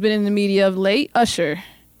someone who's been in the media of late, Usher.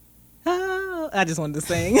 Oh, I just wanted to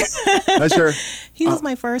sing. Usher. He was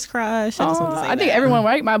my first crush. I think everyone,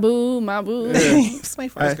 right? My boo. Yeah. He was my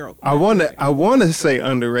first girl. I want to say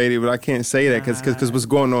underrated, but I can't say that because what's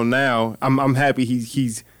going on now. I'm happy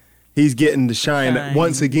he's getting the shine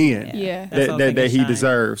once again. Yeah. That he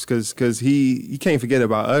deserves because you can't forget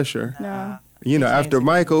about Usher. No. You know, after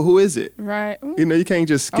Michael, who is it? Right. You know, you can't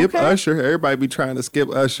just skip Usher. Everybody be trying to skip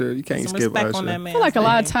Usher. You can't skip Usher. On that I feel like a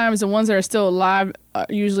lot of times the ones that are still alive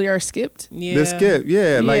usually are skipped. Yeah. They're skipped.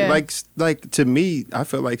 Yeah. Like to me, I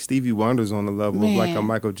feel like Stevie Wonder's on the level of like a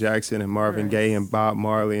Michael Jackson and Marvin Gaye and Bob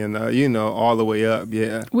Marley and all the way up.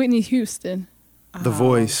 Yeah. Whitney Houston. The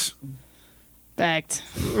Voice. Fact.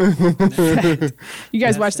 You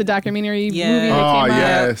guys watched the documentary movie that came out?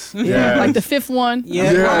 Yes. Like the fifth one.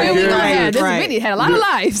 Yeah. This Whitney had a lot of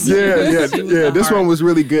lives. Yeah. This one was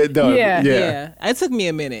really good though. Yeah. It took me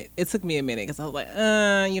a minute because I was like,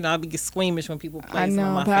 I'd be squeamish when people play some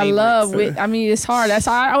of my favorites. I love it. I mean, it's hard. That's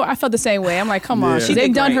how I felt the same way. I'm like, come on.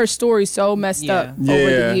 They've done her story so messed up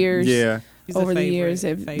over the years. Yeah. Over the years,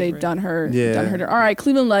 they've done her. All right,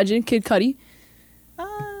 Cleveland legend, Kid Cudi.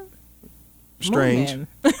 Strange.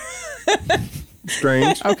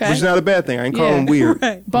 Strange. Okay. Which is not a bad thing. I ain't call him weird.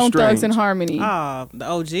 Right. Bone Thugs and Harmony. The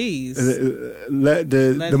OGs.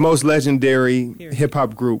 The most legendary hip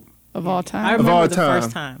hop group of all time. I remember the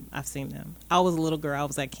first time I've seen them. I was a little girl. I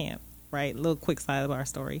was at camp. Right. A little quick side of our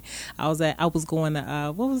story. I was going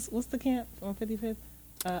to what's the camp on 55th?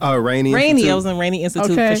 Rainy Rainy. Institute. I was in Rainy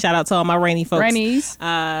Institute. Okay. Shout out to all my Rainy folks. Rainies.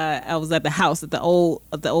 I was at the house at the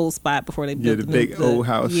old spot before they built the big old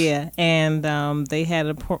house. Yeah, and they had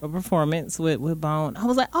a performance with Bone. I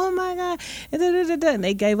was like, oh my god! And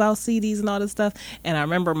they gave out CDs and all this stuff. And I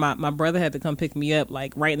remember my brother had to come pick me up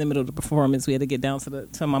like right in the middle of the performance. We had to get down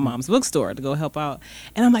to my mom's bookstore to go help out.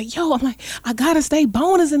 And I'm like, I gotta stay.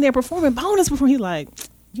 Bone is in there performing. Bone is performing. He's like,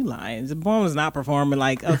 you lying. Bone is not performing.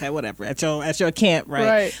 Like, okay, whatever. At your camp,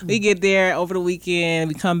 right? We get there over the weekend.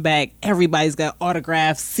 We come back. Everybody's got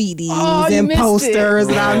autographed CDs and posters,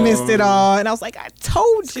 and I missed it all. And I was like, I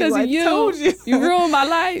told you. I told you. You ruined my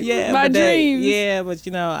life. My dreams.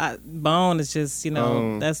 But Bone is just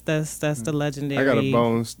that's the legendary. I got a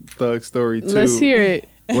Bone Thug story too. Let's hear it.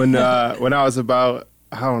 When I was about,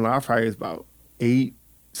 I don't know, I probably was about 8,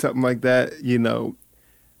 something like that.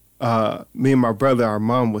 Me and my brother, our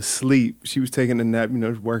mom was asleep. She was taking a nap,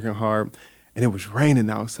 working hard, and it was raining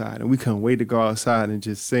outside, and we couldn't wait to go outside and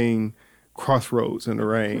just sing Crossroads in the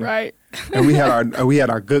rain. Right. And we had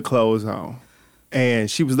our good clothes on,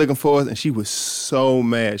 and she was looking for us, and she was so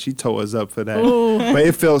mad. She tore us up for that, but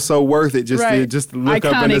it felt so worth it just to look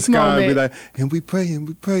up in the sky and be like, and we pray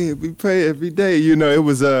every day.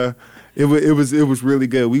 It was really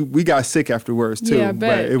good. We got sick afterwards too. Yeah, I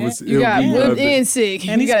bet. But you got whipped and sick.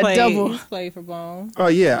 And you got double. He's played for Bone. Oh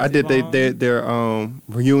yeah, I did their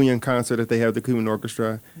reunion concert that they have the Kween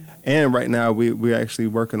Orchestra, and right now we're actually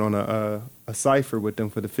working on a cipher with them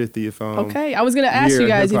for the 50th. Okay, I was gonna ask you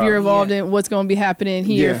guys if you're involved in what's gonna be happening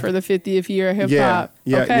here for the 50th year of hip hop.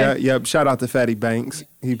 Yeah. Shout out to Fatty Banks.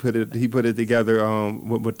 He put it together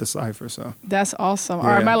with the cipher. So that's awesome. All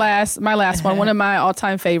right, my last one. One of my all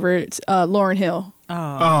time favorites, Lauryn Hill.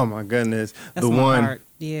 Oh my goodness, that's the my one. Heart.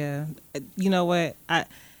 Yeah, you know what?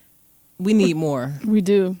 We need more. We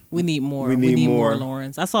do. We need more. We need more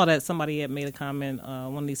Lawrence. I saw that somebody had made a comment.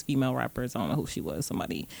 One of these female rappers. I don't know who she was.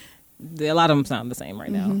 A lot of them sound the same right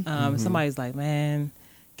now. Somebody's like, man,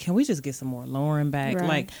 can we just get some more Lauryn back? Right.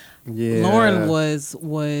 Like, Lauryn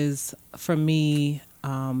was for me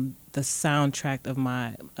the soundtrack of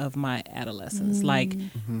my adolescence. Like,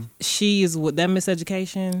 she is with that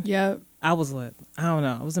Miseducation. Yep. I was I don't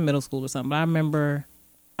know. I was in middle school or something. But I remember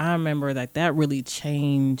that really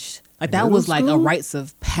changed. Like, that was like a rites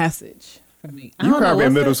of passage for me. You probably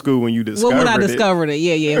in middle school when you discovered it. When I discovered it,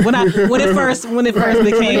 yeah. When it first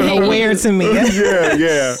became aware to me.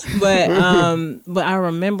 yeah. But I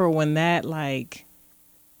remember when when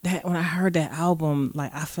I heard that album,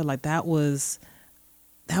 like, I feel like that was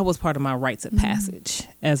part of my rites of passage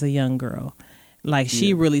as a young girl. Like,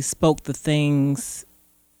 she really spoke the things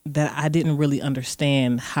that I didn't really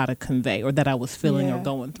understand how to convey, or that I was feeling or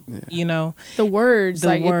going through. The words,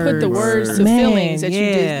 it put the words to feelings that you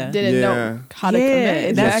just didn't know how to convey.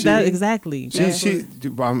 Exactly.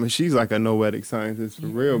 She's like a noetic scientist for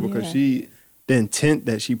real, because the intent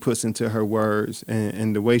that she puts into her words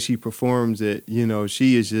and the way she performs it,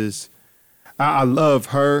 she is just. I love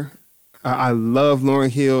her. I love Lauryn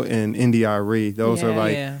Hill and India.Arie. Those are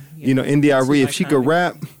like, India.Arie. If she could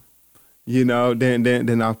rap.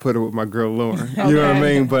 Then I'll put her with my girl Lauren. You know what I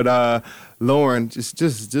mean? But Lauren,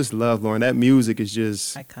 just love Lauren. That music is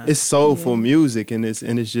just iconic. It's soulful music, and it's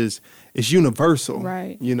universal.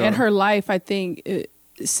 Right. And her life, I think, it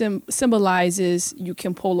symbolizes you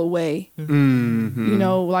can pull away. Mm-hmm.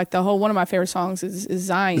 Like one of my favorite songs is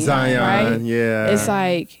Zion. Zion, right? Yeah.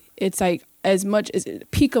 It's like as much as the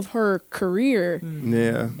peak of her career,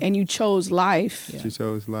 and you chose life. She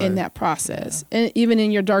chose life in that process, and even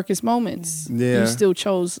in your darkest moments, you still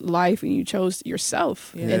chose life, and you chose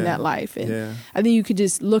yourself in that life. And I think you could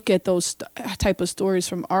just look at those type of stories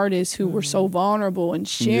from artists who were so vulnerable and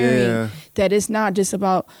sharing that it's not just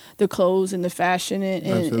about the clothes and the fashion and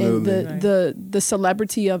the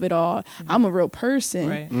celebrity of it all. I'm a real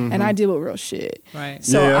person, and I deal with real shit. Right.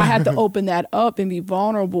 So I had to open that up and be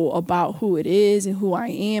vulnerable about who it is and who I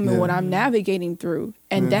am and what I'm navigating through.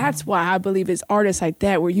 And that's why I believe it's artists like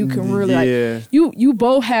that where you can really you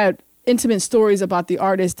both had intimate stories about the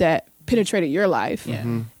artists that penetrated your life.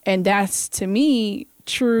 And that's, to me,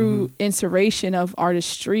 true inspiration of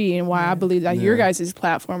artistry, and why I believe that your guys'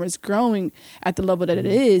 platform is growing at the level that it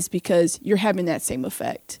is, because you're having that same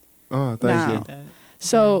effect. Oh, thank you.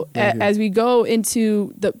 So as we go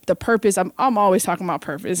into the purpose, I'm always talking about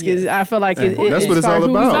purpose, because I feel like that's what it's all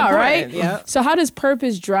about, right? Yeah. So how does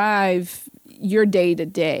purpose drive your day to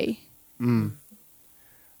day?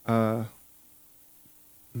 I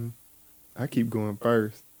keep going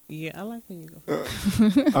first. Yeah, I like when you go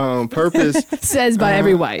first. Purpose says by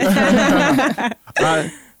every wife. I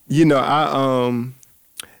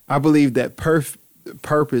believe that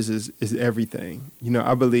purpose is everything. You know,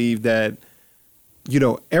 I believe that, you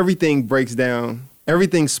know, everything breaks down,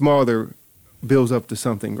 everything smaller builds up to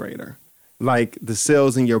something greater. Like the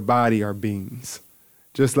cells in your body are beings.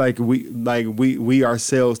 Just like we are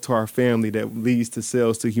cells to our family that leads to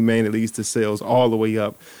cells to humanity, leads to cells all the way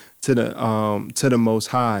up to the Most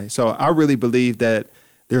High. So I really believe that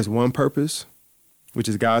there's one purpose, which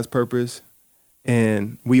is God's purpose,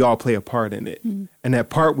 and we all play a part in it. Mm-hmm. And that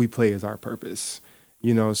part we play is our purpose.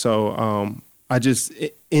 You know, so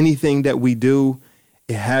anything that we do,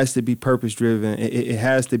 it has to be purpose driven. It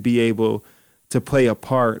has to be able to play a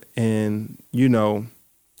part, and you know,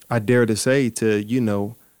 I dare to say to, you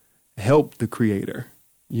know, help the creator.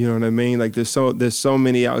 You know what I mean? Like there's so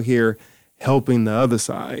many out here helping the other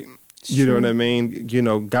side. You know what I mean? You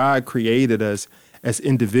know, God created us as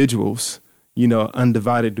individuals, you know,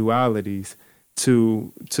 undivided dualities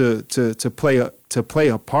to play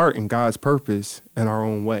a part in God's purpose in our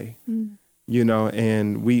own way. Mm. You know,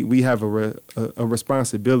 and we have a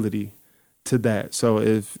responsibility to that. So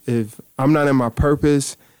if I'm not in my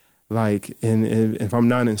purpose, like, and if I'm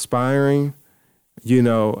not inspiring, you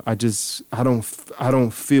know, I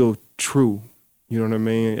don't feel true. You know what I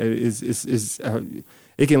mean?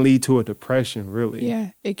 It can lead to a depression, really.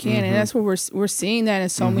 Yeah, it can, mm-hmm. And that's what we're seeing that in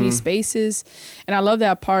so mm-hmm. many spaces. And I love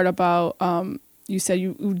that part about you said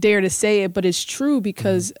you dare to say it, but it's true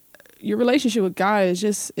because mm-hmm. your relationship with God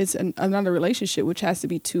is another relationship, which has to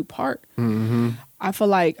be two-part. Mm-hmm. I feel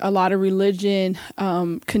like a lot of religion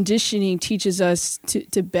conditioning teaches us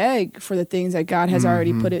to beg for the things that God has mm-hmm.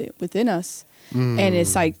 already put it within us. Mm. And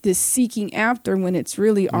it's like this seeking after when it's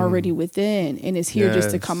really already within and it's here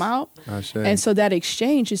just to come out. And so that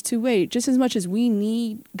exchange is two-way. Just as much as we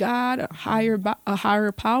need God, a higher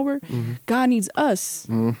power, mm-hmm. God needs us.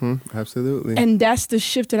 Mm-hmm. Absolutely. And that's the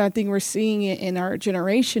shift that I think we're seeing in our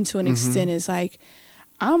generation to an mm-hmm. extent is like,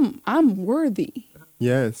 I'm worthy.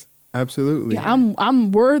 Yes, absolutely. Yeah,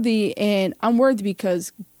 I'm worthy, and I'm worthy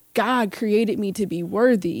because God created me to be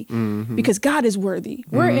worthy mm-hmm. because God is worthy.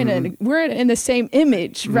 Mm-hmm. We're in the same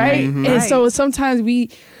image, right? Mm-hmm. And so sometimes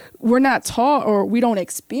we're not taught or we don't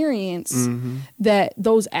experience mm-hmm. that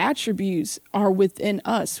those attributes are within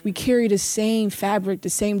us. We carry the same fabric, the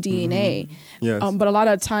same DNA. Mm-hmm. Yes. But a lot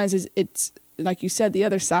of times it's like you said, the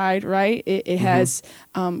other side, right? It mm-hmm. has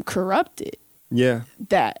corrupted. Yeah.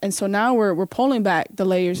 That. And so now we're pulling back the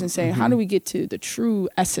layers and saying, mm-hmm. how do we get to the true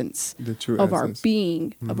essence of our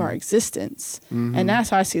being, mm-hmm. of our existence? Mm-hmm. And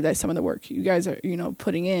that's how I see that some of the work you guys are, you know,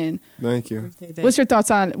 putting in. Thank you. What's your thoughts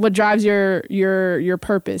on what drives your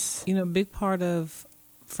purpose? You know, a big part of,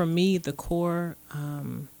 for me, the core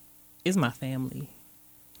is my family.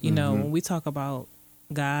 You mm-hmm. know, when we talk about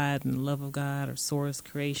God and the love of God or source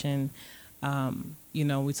creation, you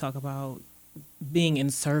know, we talk about being in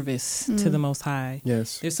service to the Most High.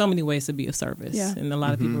 Yes. There's so many ways to be of service. Yeah. And a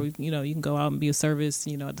lot mm-hmm. of people, you know, you can go out and be of service,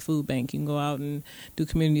 you know, at the food bank. You can go out and do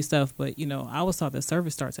community stuff. But, you know, I always thought that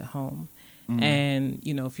service starts at home. Mm-hmm. And,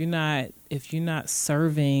 you know, if you're not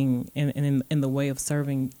serving in the way of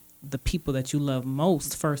serving the people that you love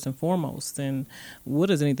most, first and foremost, then what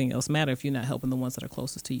does anything else matter if you're not helping the ones that are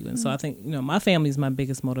closest to you? And so I think, you know, my family is my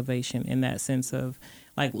biggest motivation in that sense of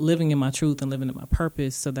like living in my truth and living in my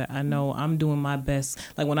purpose so that I know I'm doing my best.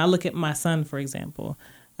 Like when I look at my son, for example,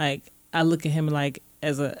 like I look at him like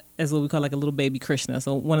as what we call like a little baby Krishna.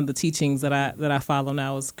 So one of the teachings that I follow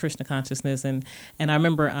now is Krishna consciousness. And I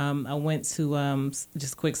remember I went to,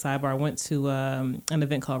 just a quick sidebar, I went to an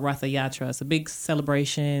event called Ratha Yatra. It's a big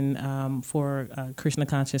celebration for Krishna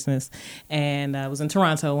consciousness. And I was in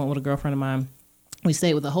Toronto, went with a girlfriend of mine. We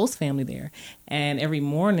stayed with the host family there. And every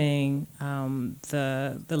morning,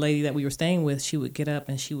 the lady that we were staying with, she would get up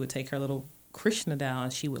and she would take her little Krishna down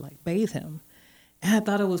and she would like bathe him. And I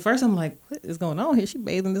thought it was, first I'm like, what is going on here? She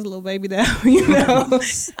bathing this little baby down, you know?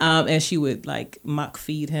 And she would like mock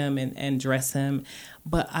feed him and dress him.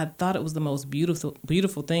 But I thought it was the most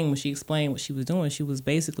beautiful thing when she explained what she was doing. She was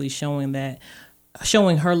basically showing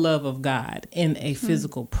her love of God in a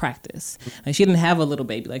physical practice. Like she didn't have a little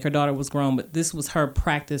baby, like her daughter was grown, but this was her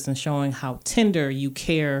practice and showing how tender you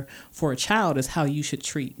care for a child is how you should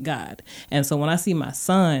treat God. And so when I see my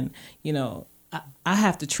son, you know, I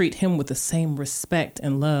have to treat him with the same respect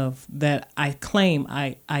and love that I claim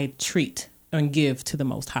I treat and give to the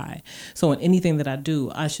Most High. So in anything that I do,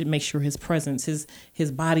 I should make sure his presence,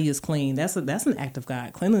 his body is clean. That's an act of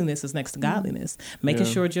God. Cleanliness is next to godliness. Making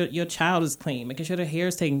sure your child is clean, making sure their hair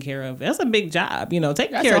is taken care of. That's a big job, you know.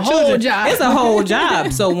 Taking care of children. It's a whole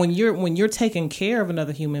job. So when you're taking care of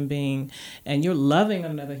another human being and you're loving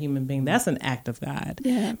another human being, that's an act of God.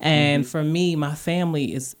 Yeah. And for me, my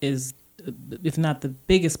family is if not the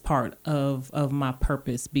biggest part of my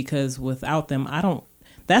purpose, because without them,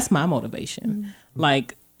 that's my motivation.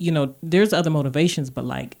 Like, there's other motivations, but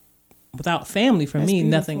like without family, for me,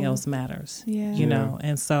 nothing else matters. Yeah.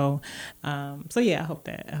 And so yeah, I hope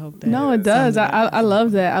that. No, it does. I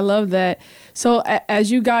love that. I love that. So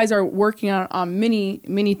as you guys are working on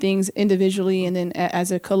many things individually and then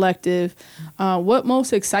as a collective, what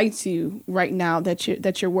most excites you right now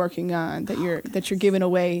that you're working on, that you're giving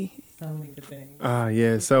away? So many things.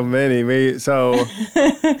 Yeah, so many. So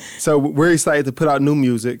we're excited to put out new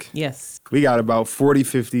music. Yes. We got about 40,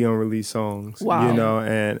 50 unreleased songs. Wow.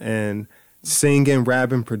 And singing,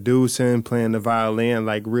 rapping, producing, playing the violin,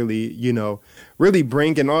 like really, really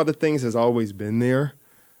bringing all the things that's always been there.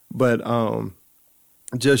 But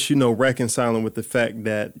just, reconciling with the fact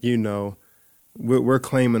that, we're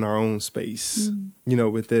claiming our own space,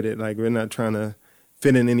 within it. Like, we're not trying to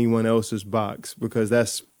fit in anyone else's box, because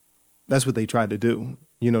that's what they tried to do.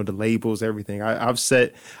 The labels, everything. I've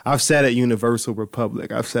sat at Universal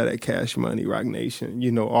Republic. I've sat at Cash Money, Rock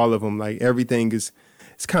Nation. All of them. Like, everything it's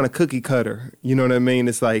kind of cookie cutter. You know what I mean?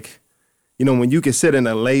 It's like, when you can sit in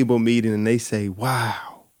a label meeting and they say,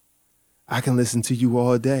 "Wow, I can listen to you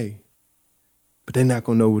all day," but they're not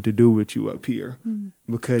gonna know what to do with you up here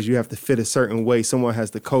because you have to fit a certain way. Someone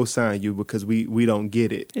has to co-sign you because we don't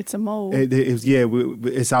get it. It's a mold.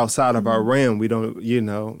 It's outside of our realm. We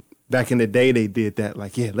don't. Back in the day, they did that.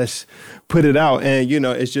 Like, yeah, let's put it out. And,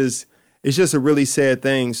 it's just a really sad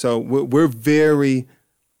thing. So we're very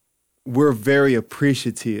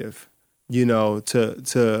appreciative, to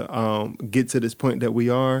get to this point that we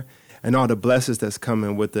are, and all the blessings that's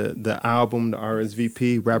coming with the album, the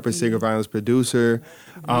RSVP, rapper, singer, violence producer.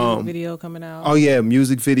 Music video coming out. Oh, yeah,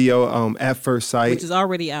 music video, At First Sight. Which is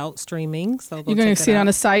already out streaming. So you're going to see it on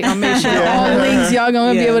the site. I'll make sure all the links, y'all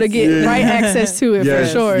going to be able to get right access to it for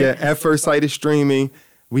sure. Yeah, At First Sight is streaming.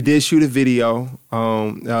 We did shoot a video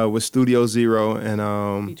with Studio Zero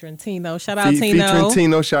and featuring Tino. Shout out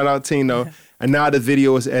Tino. Shout out Tino. And now the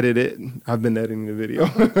video is edited. I've been editing the video,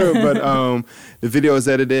 but the video is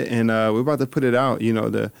edited, and we're about to put it out.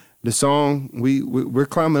 The song we're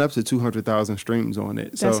climbing up to 200,000 streams on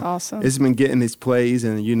it. That's awesome. It's been getting its plays,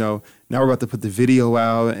 and now we're about to put the video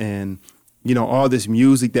out, and all this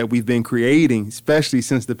music that we've been creating, especially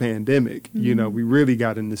since the pandemic. We really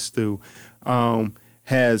got in the stew.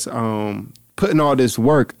 Has putting all this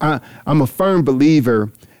work. I'm a firm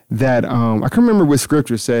believer that I can't remember what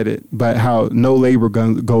scripture said it, but how no labor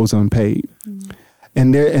goes unpaid,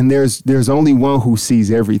 and there's only one who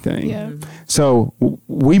sees everything. Yeah. So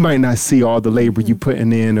we might not see all the labor you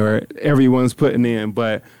putting in or everyone's putting in,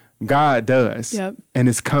 but God does, and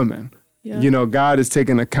it's coming. Yep. God is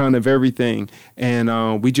taking account of everything,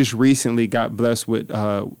 and we just recently got blessed with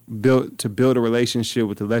build a relationship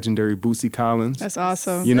with the legendary Bootsy Collins. That's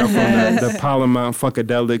awesome. From the Parliament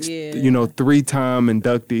Funkadelics, 3-time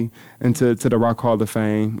inductee into the Rock Hall of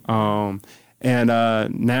Fame. And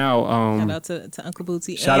now shout out to Uncle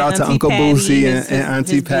Bootsy. Shout out to Uncle Bootsy and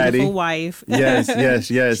Auntie his Patty. Beautiful wife. Yes.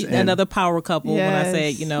 Another power couple. Yes. When I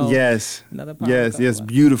say, yes, another power couple. Yes,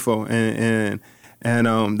 beautiful,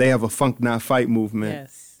 and they have a Funk Not Fight movement.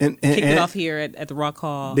 Yes. And kicked it off here at the Rock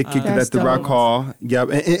Hall. They kicked it at the Rock Hall. Yeah,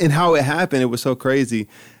 and how it happened, it was so crazy.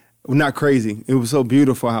 Well, not crazy. It was so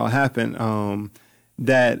beautiful how it happened.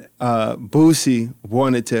 That Bootsy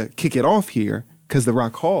wanted to kick it off here because the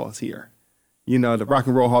Rock Hall is here. The Rock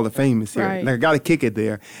and Roll Hall of Fame is here. Right. Like, I got to kick it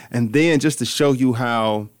there. And then just to show you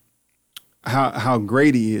how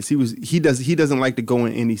great he is, he doesn't like to go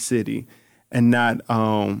in any city and not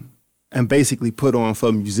and basically put on for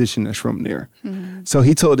a musician that's from there. Mm-hmm. So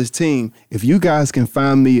he told his team, if you guys can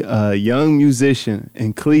find me a young musician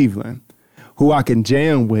in Cleveland who I can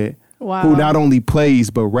jam with, who not only plays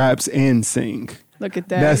but raps and sing. Look at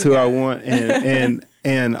that. That's who I want. And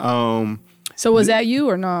so was that you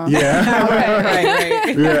or no? Yeah.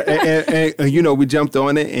 right. Yeah, and we jumped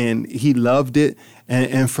on it and he loved it.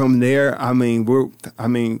 And from there, we're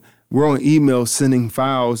on email sending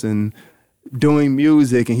files and doing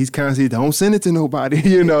music, and he's constantly, don't send it to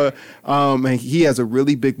nobody, and he has a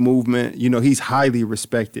really big movement. He's highly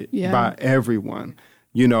respected by everyone.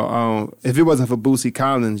 If it wasn't for Bootsy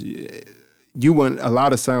Collins, you wouldn't, a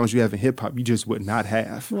lot of sounds you have in hip hop, you just would not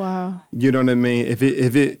have. Wow. You know what I mean? If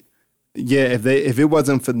it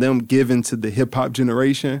wasn't for them giving to the hip hop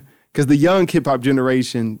generation, because the young hip hop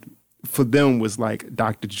generation for them was like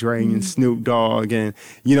Dr. Dre and Snoop Dogg, and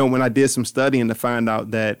when I did some studying to find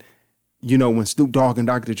out that when Snoop Dogg and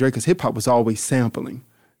Dr. Dre, because hip hop was always sampling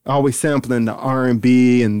the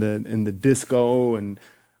R&B and the disco and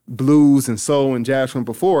blues and soul and jazz from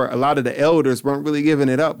before, a lot of the elders weren't really giving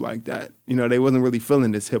it up like that. You know, they wasn't really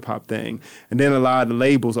feeling this hip hop thing. And then a lot of the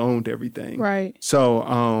labels owned everything. Right. So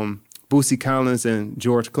Boosie Collins and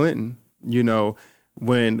George Clinton, you know,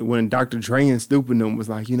 when Dr. Dre and Snoop and them was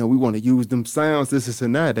like, you know, we want to use them sounds, this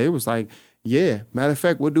and that, they was like, yeah, matter of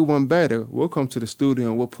fact, we'll do one better. We'll come to the studio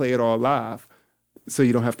and we'll play it all live so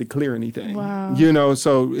you don't have to clear anything. Wow. You know,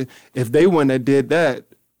 so if they wouldn't have did that,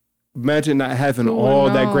 imagine not having all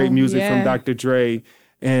that great music from Dr. Dre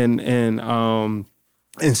and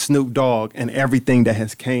Snoop Dogg and everything that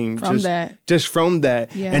has came from that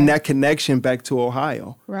and that connection back to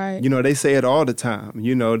Ohio. Right. You know, they say it all the time.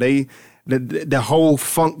 You know, the whole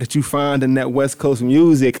funk that you find in that West Coast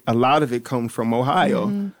music, a lot of it comes from Ohio.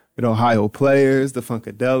 Mm-hmm. The Ohio Players, the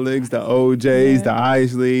Funkadelics, the OJs, the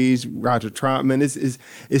Isleys, Roger Troutman.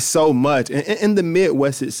 It's so much. And in the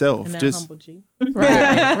Midwest itself. And just Humble G.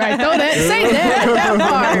 Right. Throw that, say that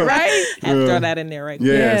part, right? Have to throw that in there, right?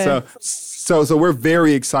 Yeah. So we're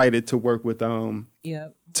very excited to work with to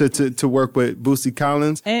work with Boosie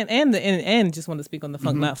Collins. And just want to speak on the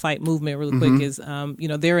Funk Not Fight movement really quick is you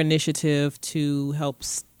know, their initiative to help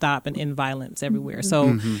stop and end violence everywhere.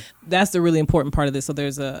 So that's the really important part of this. So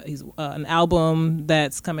there's an album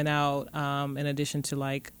that's coming out in addition to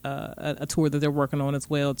like a tour that they're working on as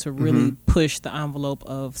well to really push the envelope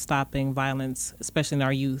of stopping violence, especially in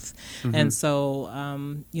our youth. And so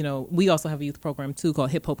you know, we also have a youth program too called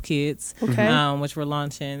Hip Hop Kids, which we're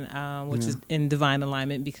launching, which is in divine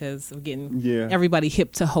alignment because we're getting everybody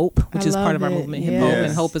hip to hope, which is part of our movement, Hip Hope,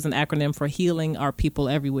 and hope is an acronym for healing our people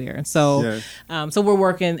everywhere. And so so we're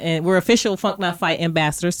working, and we're official Funk Not Fight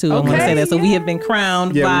ambassadors too. I want to say that. So we have been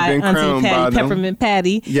crowned by Auntie Patty, Peppermint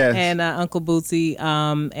Patty, and Uncle Bootsy,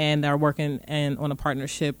 and are working on a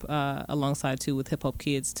partnership alongside too with Hip Hop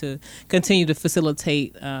Kids to continue to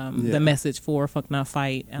facilitate the message for Funk Not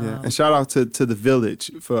Fight. And shout out to the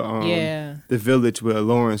Village for the Village with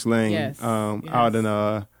Lawrence Lane out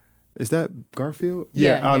in is that Garfield?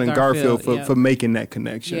 Out in Garfield for making that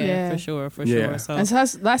connection. For sure. So and so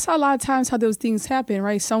that's how a lot of times how those things happen,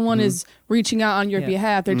 right? Someone is reaching out on your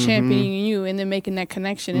behalf, they're championing you, and then making that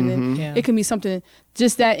connection, and then it can be something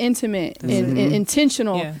just that intimate and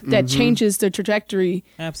intentional that changes the trajectory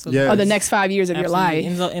of the next 5 years of your life.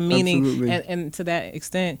 And meaning, and to that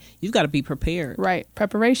extent, you've got to be prepared. Right,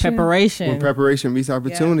 preparation. When preparation meets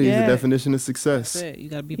opportunity is the definition of success. That's it. You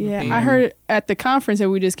got to be prepared. Yeah, I heard at the conference that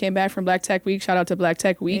we just came back from Black Tech Week. Shout out to Black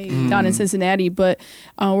Tech Week down in Cincinnati. But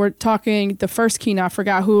we're talking the first keynote. I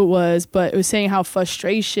forgot who it was, but it was saying how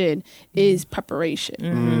frustration is preparation,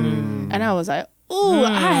 and I was like, ooh,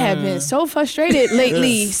 I have been so frustrated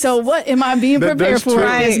lately. So what am I being prepared for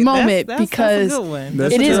in this moment? Because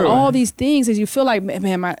it is all these things as you feel like,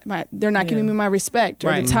 man, they're not giving me my respect,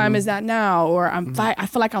 or the time is not now, or I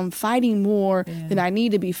feel like I'm fighting more than I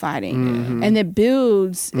need to be fighting, and it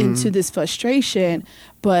builds into this frustration.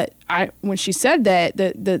 But when she said that,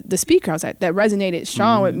 the speaker, I was like, that resonated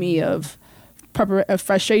strong with me of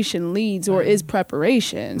frustration leads or is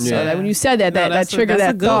preparation. So that when you said that triggered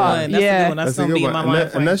that thought. That's a good one.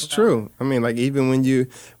 And that's true. I mean, like even when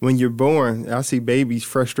you're born, I see babies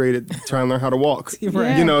frustrated trying to learn how to walk. You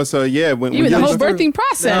know, so when even the whole birthing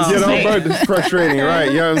process. The whole birth is frustrating, right?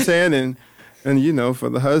 You know what I'm saying? And you know, for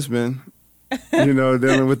the husband, you know,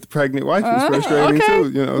 dealing with the pregnant wife is frustrating too,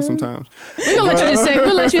 you know, sometimes. We're going to let you just say,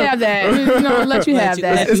 we'll let you have that. Let you have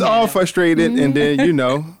that. It's all frustrated, and then, you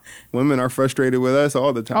know, women are frustrated with us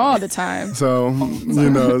all the time. All the time. So,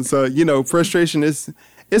 you know, frustration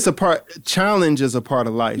it's a part, challenge is a part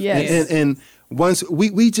of life. Yes. And once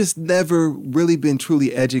we just never really been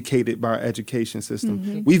truly educated by our education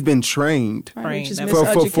system. We've been trained for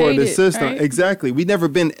the system. Right? Exactly. We never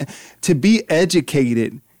been, to be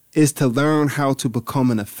educated is to learn how to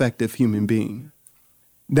become an effective human being.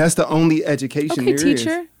 That's the only education there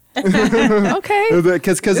teacher. Okay.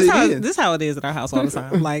 Because this is how it is at our house all the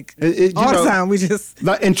time. Like all the time, we just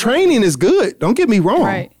and training is good. Don't get me wrong.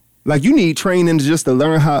 Right. Like you need training just to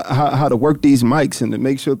learn how to work these mics and to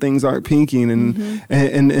make sure things aren't pinking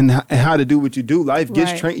and how to do what you do. Life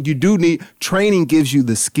gets trained. You do need training. Gives you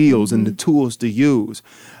the skills and the tools to use,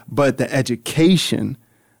 but the education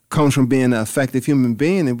comes from being an effective human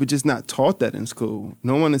being, and we're just not taught that in school.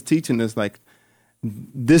 No one is teaching us like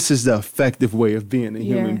this is the effective way of being a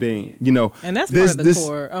human being. You know, and that's part of the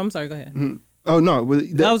core. Oh, I'm sorry. Go ahead. Mm-hmm. Oh no, I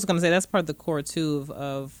was going to say that's part of the core too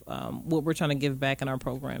of what we're trying to give back in our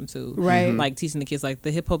program too. Right, like teaching the kids. Like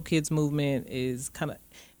the Hip Hop Kids movement is kind of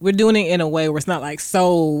we're doing it in a way where it's not like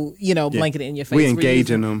so, blanketed in your face. We're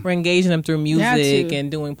engaging them. We're engaging them through music and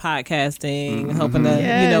doing podcasting, helping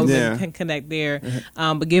them, connect there.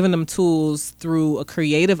 But giving them tools through a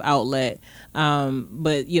creative outlet,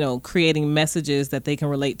 but, creating messages that they can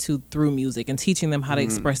relate to through music and teaching them how to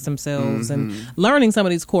express themselves and learning some of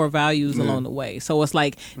these core values along the way. So it's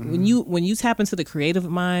like when you tap into the creative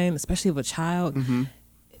mind, especially of a child,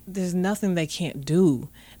 there's nothing they can't do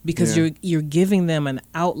because you're giving them an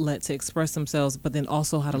outlet to express themselves, but then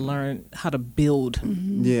also how to learn how to build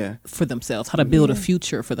for themselves, how to build a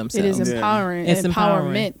future for themselves. It is empowering. It's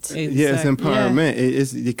empowerment. Exactly. Yeah, it's empowerment.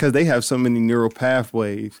 It's because they have so many neural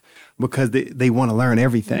pathways because they want to learn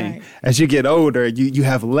everything. Right. As you get older, you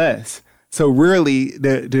have less. So really,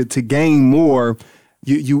 to gain more,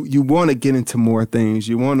 you want to get into more things.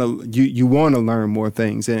 You want to learn more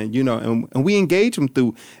things, and and we engage them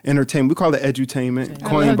through entertainment. We call it edutainment,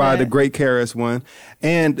 coined by the great KRS-One,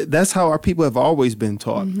 and that's how our people have always been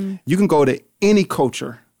taught. You can go to any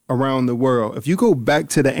culture around the world. If you go back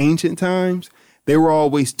to the ancient times, they were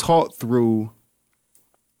always taught through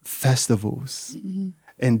festivals.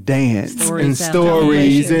 And dance and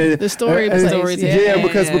stories and the stories.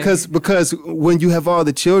 Because when you have all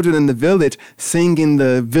the children in the village singing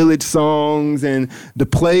the village songs and the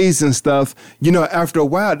plays and stuff, after a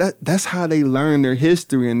while that's how they learn their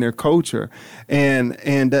history and their culture, and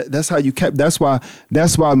that's how you kept. That's why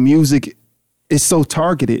music is so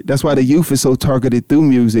targeted. That's why the youth is so targeted through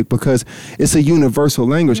music, because it's a universal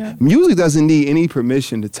language. Yeah. Music doesn't need any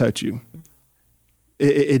permission to touch you.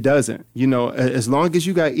 It doesn't, as long as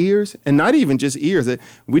you got ears, and not even just ears.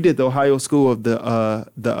 We did the Ohio School of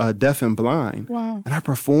the Deaf and Blind. Wow. And I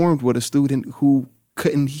performed with a student who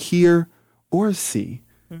couldn't hear or see,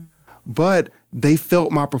 but they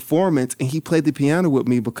felt my performance, and he played the piano with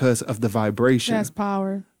me because of the vibration. That's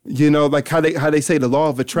power. Like how they say the law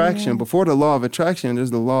of attraction. Yeah. Before the law of attraction, there's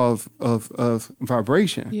the law of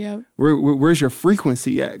vibration. Yeah. Where's your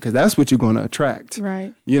frequency at? Because that's what you're going to attract.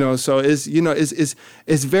 Right. So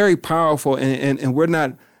it's very powerful, and we're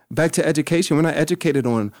not, back to education, we're not educated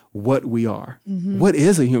on what we are. What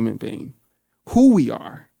is a human being? Who we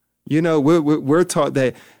are. We're taught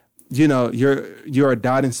that you're a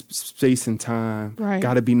dot in space and time. Right.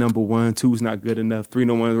 Got to be number 1. 2 is not good enough. 3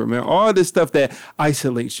 no one remember. All this stuff that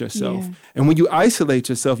isolates yourself. Yeah. And when you isolate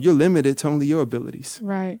yourself, you're limited to only your abilities.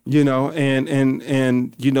 Right.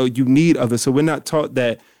 And you need others. So we're not taught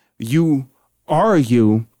that you are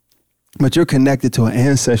you, but you're connected to an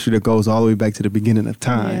ancestry that goes all the way back to the beginning of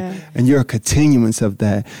time. Yeah. And you're a continuance of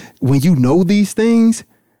that. When you know these things,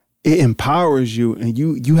 it empowers you, and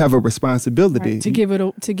you have a responsibility to give it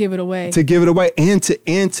away, and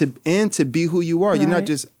to be who you are. Right. You're not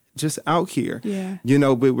just out here. Yeah.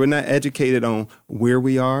 But we're not educated on where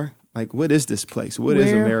we are. Like, what is this place? What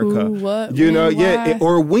is America? Who, what, why?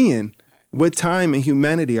 Or when? What time in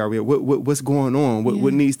humanity are we at? What's going on?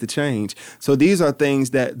 What needs to change? So these are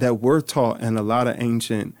things that we're taught in a lot of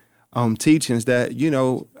ancient teachings that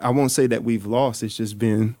I won't say that we've lost. It's just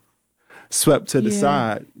been swept to the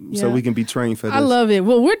side so we can be trained for this. I love it.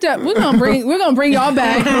 Well, we're gonna bring y'all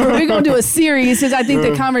back. We're gonna do a series because I think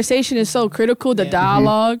the conversation is so critical, the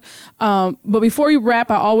dialogue. But before we wrap,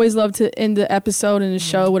 I always love to end the episode and the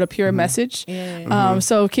show with a pure message.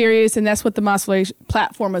 So curious, and that's what the Mossway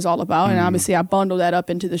platform is all about. And obviously, I bundle that up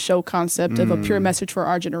into the show concept of a pure message for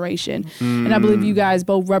our generation. And I believe you guys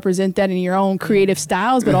both represent that in your own creative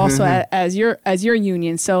styles, but also as your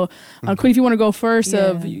union. So, Kween, if you want to go first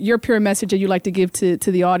of your pure message that you'd like to give to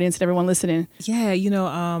the audience and everyone listening. Yeah,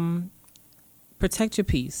 protect your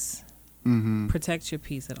peace. Protect your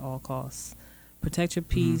peace at all costs. Protect your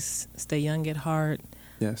peace. Stay young at heart.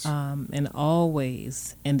 Yes. And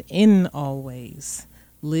always, and in always,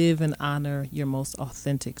 live and honor your most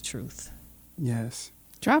authentic truth. Yes.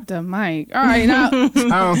 Drop the mic. All right, now.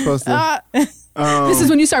 I'm supposed to. This is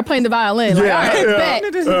when you start playing the violin. Like, all right,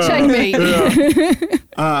 bet. Checkmate.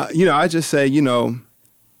 I just say,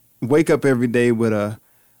 wake up every day with an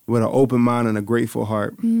open mind and a grateful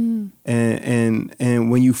heart. And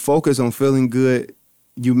when you focus on feeling good,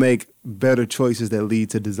 you make better choices that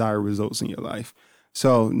lead to desired results in your life.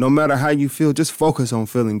 So no matter how you feel, just focus on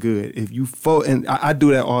feeling good. If you and I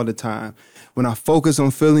do that all the time. When I focus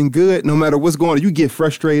on feeling good, no matter what's going on, you get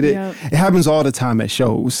frustrated. Yep. It happens all the time at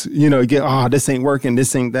shows. You get, this ain't working,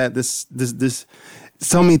 this ain't that, this.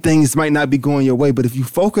 So many things might not be going your way, but if you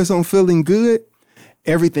focus on feeling good,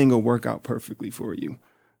 everything will work out perfectly for you.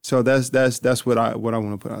 So that's what I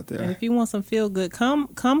want to put out there. And if you want some feel good, come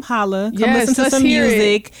holla. Come Yes, listen to let's some hear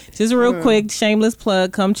music. Just a real quick, shameless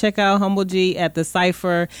plug. Come check out Humble G at the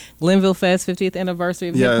Cypher Glenville Fest 50th anniversary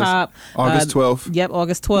of hip hop. August 12th. Yep,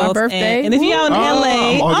 August 12th. My birthday. And if you're out in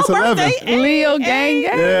LA, August 11th. birthday. Leo gang.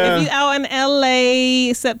 Yeah. If you're out in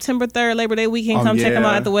LA, September 3rd, Labor Day weekend, come check them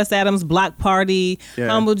out at the West Adams Block Party. Yeah.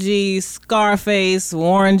 Humble G, Scarface,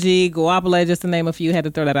 Warren G, Guapole, just to name a few. Had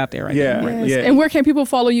to throw that out there right now. Yes. Yeah. And where can people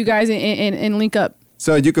follow you guys and link up?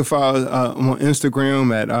 So you can follow on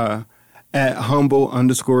Instagram at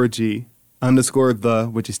humble_G_the,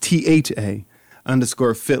 which is THA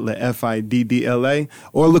 _Fiddla FIDDLA,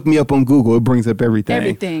 or look me up on Google. It brings up everything.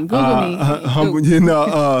 Everything. Google me. Humble G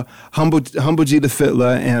the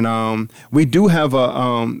Fiddla, and we do have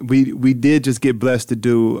we did just get blessed to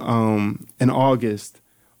do in August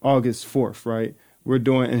 4th, right? We're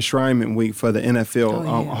doing Enshrinement Week for the NFL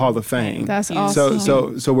Hall of Fame. That's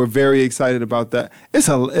awesome. So we're very excited about that. It's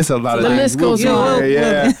a lot of the things. list goes on.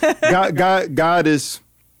 Yeah. God is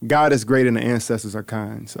great, and the ancestors are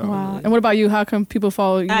kind. So. Wow. And what about you? How can people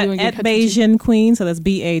follow you? At Bajan Kween, so that's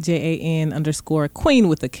BAJAN_Kween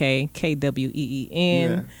with a K, KWEEN.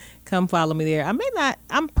 Yeah. Come follow me there. I'm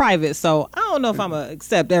private, so I don't know if I'm going to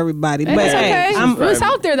accept everybody. But it's okay. It's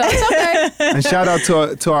out there, though. It's okay. And shout out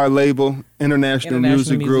to our label, International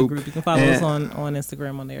Music Group. You can follow us on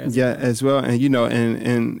Instagram on there as well.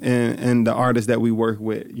 And, and the artists that we work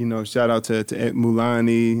with. Shout out to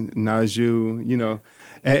Mulani, Naju,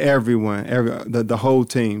 everyone, the whole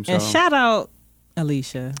team. So. And shout out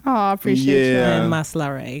Alysha. Oh, I appreciate you. And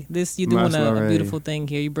Maslare. You're doing a beautiful thing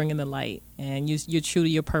here. You're bringing the light, and you're true to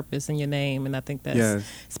your purpose and your name, and I think that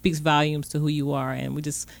speaks volumes to who you are, and we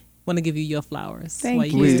just want to give you your flowers.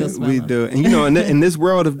 Thank you. We do. And, in this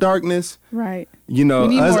world of darkness, right?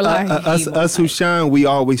 Us who shine, we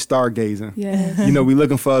always stargazing. Yes. We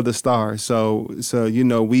looking for other stars. So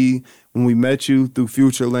when we met you through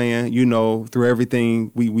Futureland, through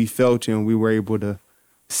everything, we felt you, and we were able to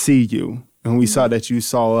see you. And we saw that you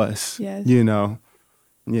saw us, yes.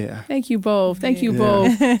 Yeah. Thank you both. Thank you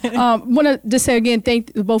both. Want to just say again,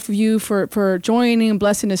 thank both of you for joining and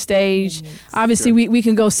blessing the stage. Obviously, we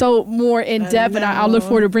can go so more in depth, and I look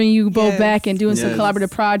forward to bringing you both back and doing some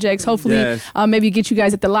collaborative projects. Hopefully, maybe get you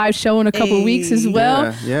guys at the live show in a couple of weeks as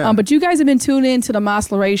well. Yeah. But you guys have been tuned in to the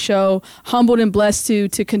Maslare Show, humbled and blessed to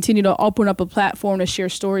continue to open up a platform to share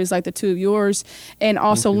stories like the two of yours, and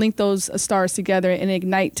also link those stars together and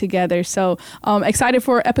ignite together. So excited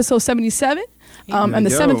for episode 77. And the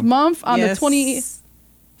 7th month on the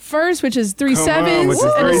 21st, which is 3 sevens,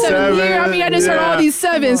 and the 7th year. I just heard all these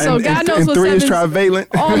sevens, so God knows what 3 sevens. is trivalent.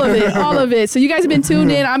 All of it. So you guys have been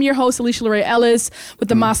tuned in. I'm your host, Alysha Ellis, with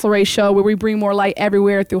the Maslare Show, where we bring more light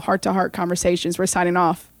everywhere through heart-to-heart conversations. We're signing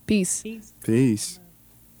off. Peace. Peace.